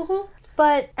plot.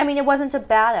 But, I mean, it wasn't a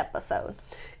bad episode.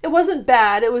 It wasn't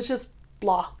bad, it was just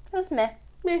blah. It was meh.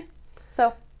 Meh.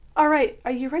 So. All right,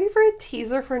 are you ready for a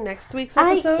teaser for next week's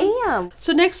episode? I am.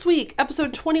 So next week,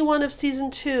 episode 21 of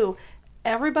season 2,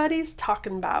 everybody's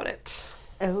talking about it.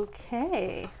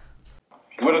 Okay.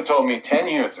 You would have told me 10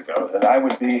 years ago that I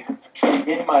would be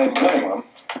in my living room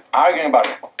arguing about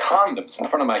condoms in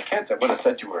front of my kids. I would have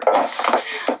said you were nuts.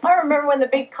 I remember when the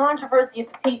big controversy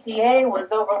at the PTA was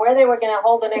over where they were going to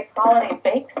hold the next holiday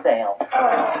bake sale.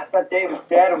 I thought David's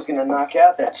dad was going to knock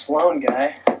out that Sloan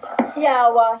guy.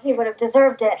 Yeah, well, he would have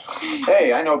deserved it.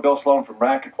 Hey, I know Bill Sloan from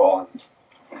racquetball, and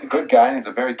he's a good guy, and he's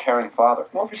a very caring father.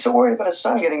 Well, if you're so worried about his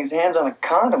son getting his hands on a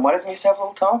condom, why doesn't he just have a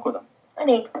little talk with him?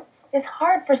 Honey, it's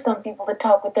hard for some people to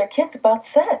talk with their kids about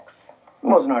sex. It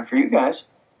wasn't hard for you guys.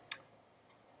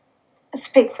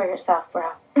 Speak for yourself,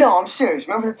 bro. No, I'm serious.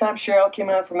 Remember the time Cheryl came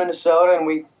out from Minnesota and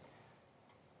we...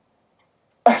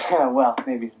 well,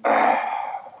 maybe...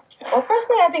 Well,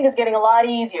 personally, I think it's getting a lot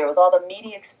easier with all the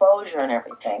media exposure and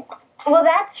everything. Well,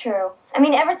 that's true. I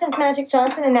mean, ever since Magic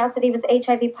Johnson announced that he was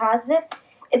HIV positive,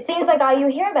 it seems like all you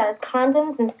hear about is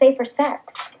condoms and safer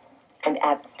sex. And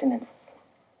abstinence.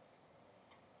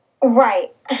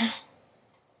 Right.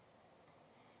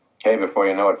 Hey, before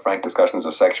you know it, frank discussions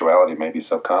of sexuality may be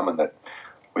so common that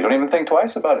we don't even think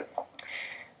twice about it.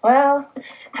 Well,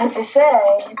 as you say,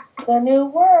 it's a new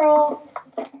world.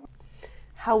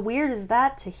 How weird is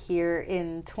that to hear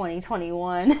in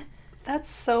 2021? That's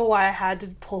so why I had to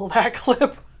pull that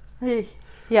clip.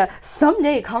 Yeah,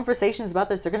 someday conversations about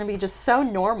this are going to be just so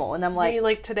normal, and I'm like... You mean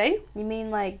like today? You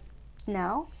mean like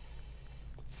now?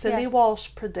 Cindy Walsh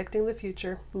predicting the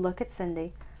future. Look at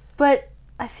Cindy. But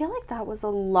I feel like that was a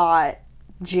lot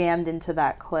jammed into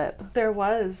that clip. There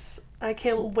was. I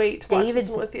can't wait to watch this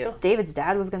one with you. David's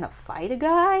dad was going to fight a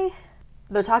guy?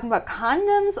 They're talking about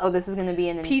condoms? Oh, this is going to be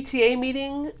an... PTA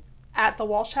meeting at the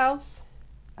Walsh house.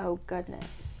 Oh,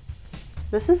 goodness.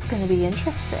 This is going to be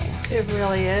interesting. It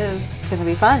really is. It's going to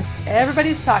be fun.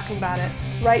 Everybody's talking about it.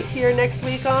 Right here next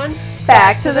week on...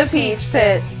 Back to the Peach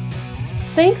Pit.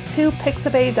 Thanks to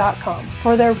Pixabay.com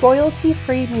for their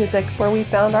royalty-free music, where we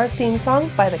found our theme song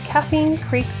by the Caffeine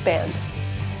Creek Band.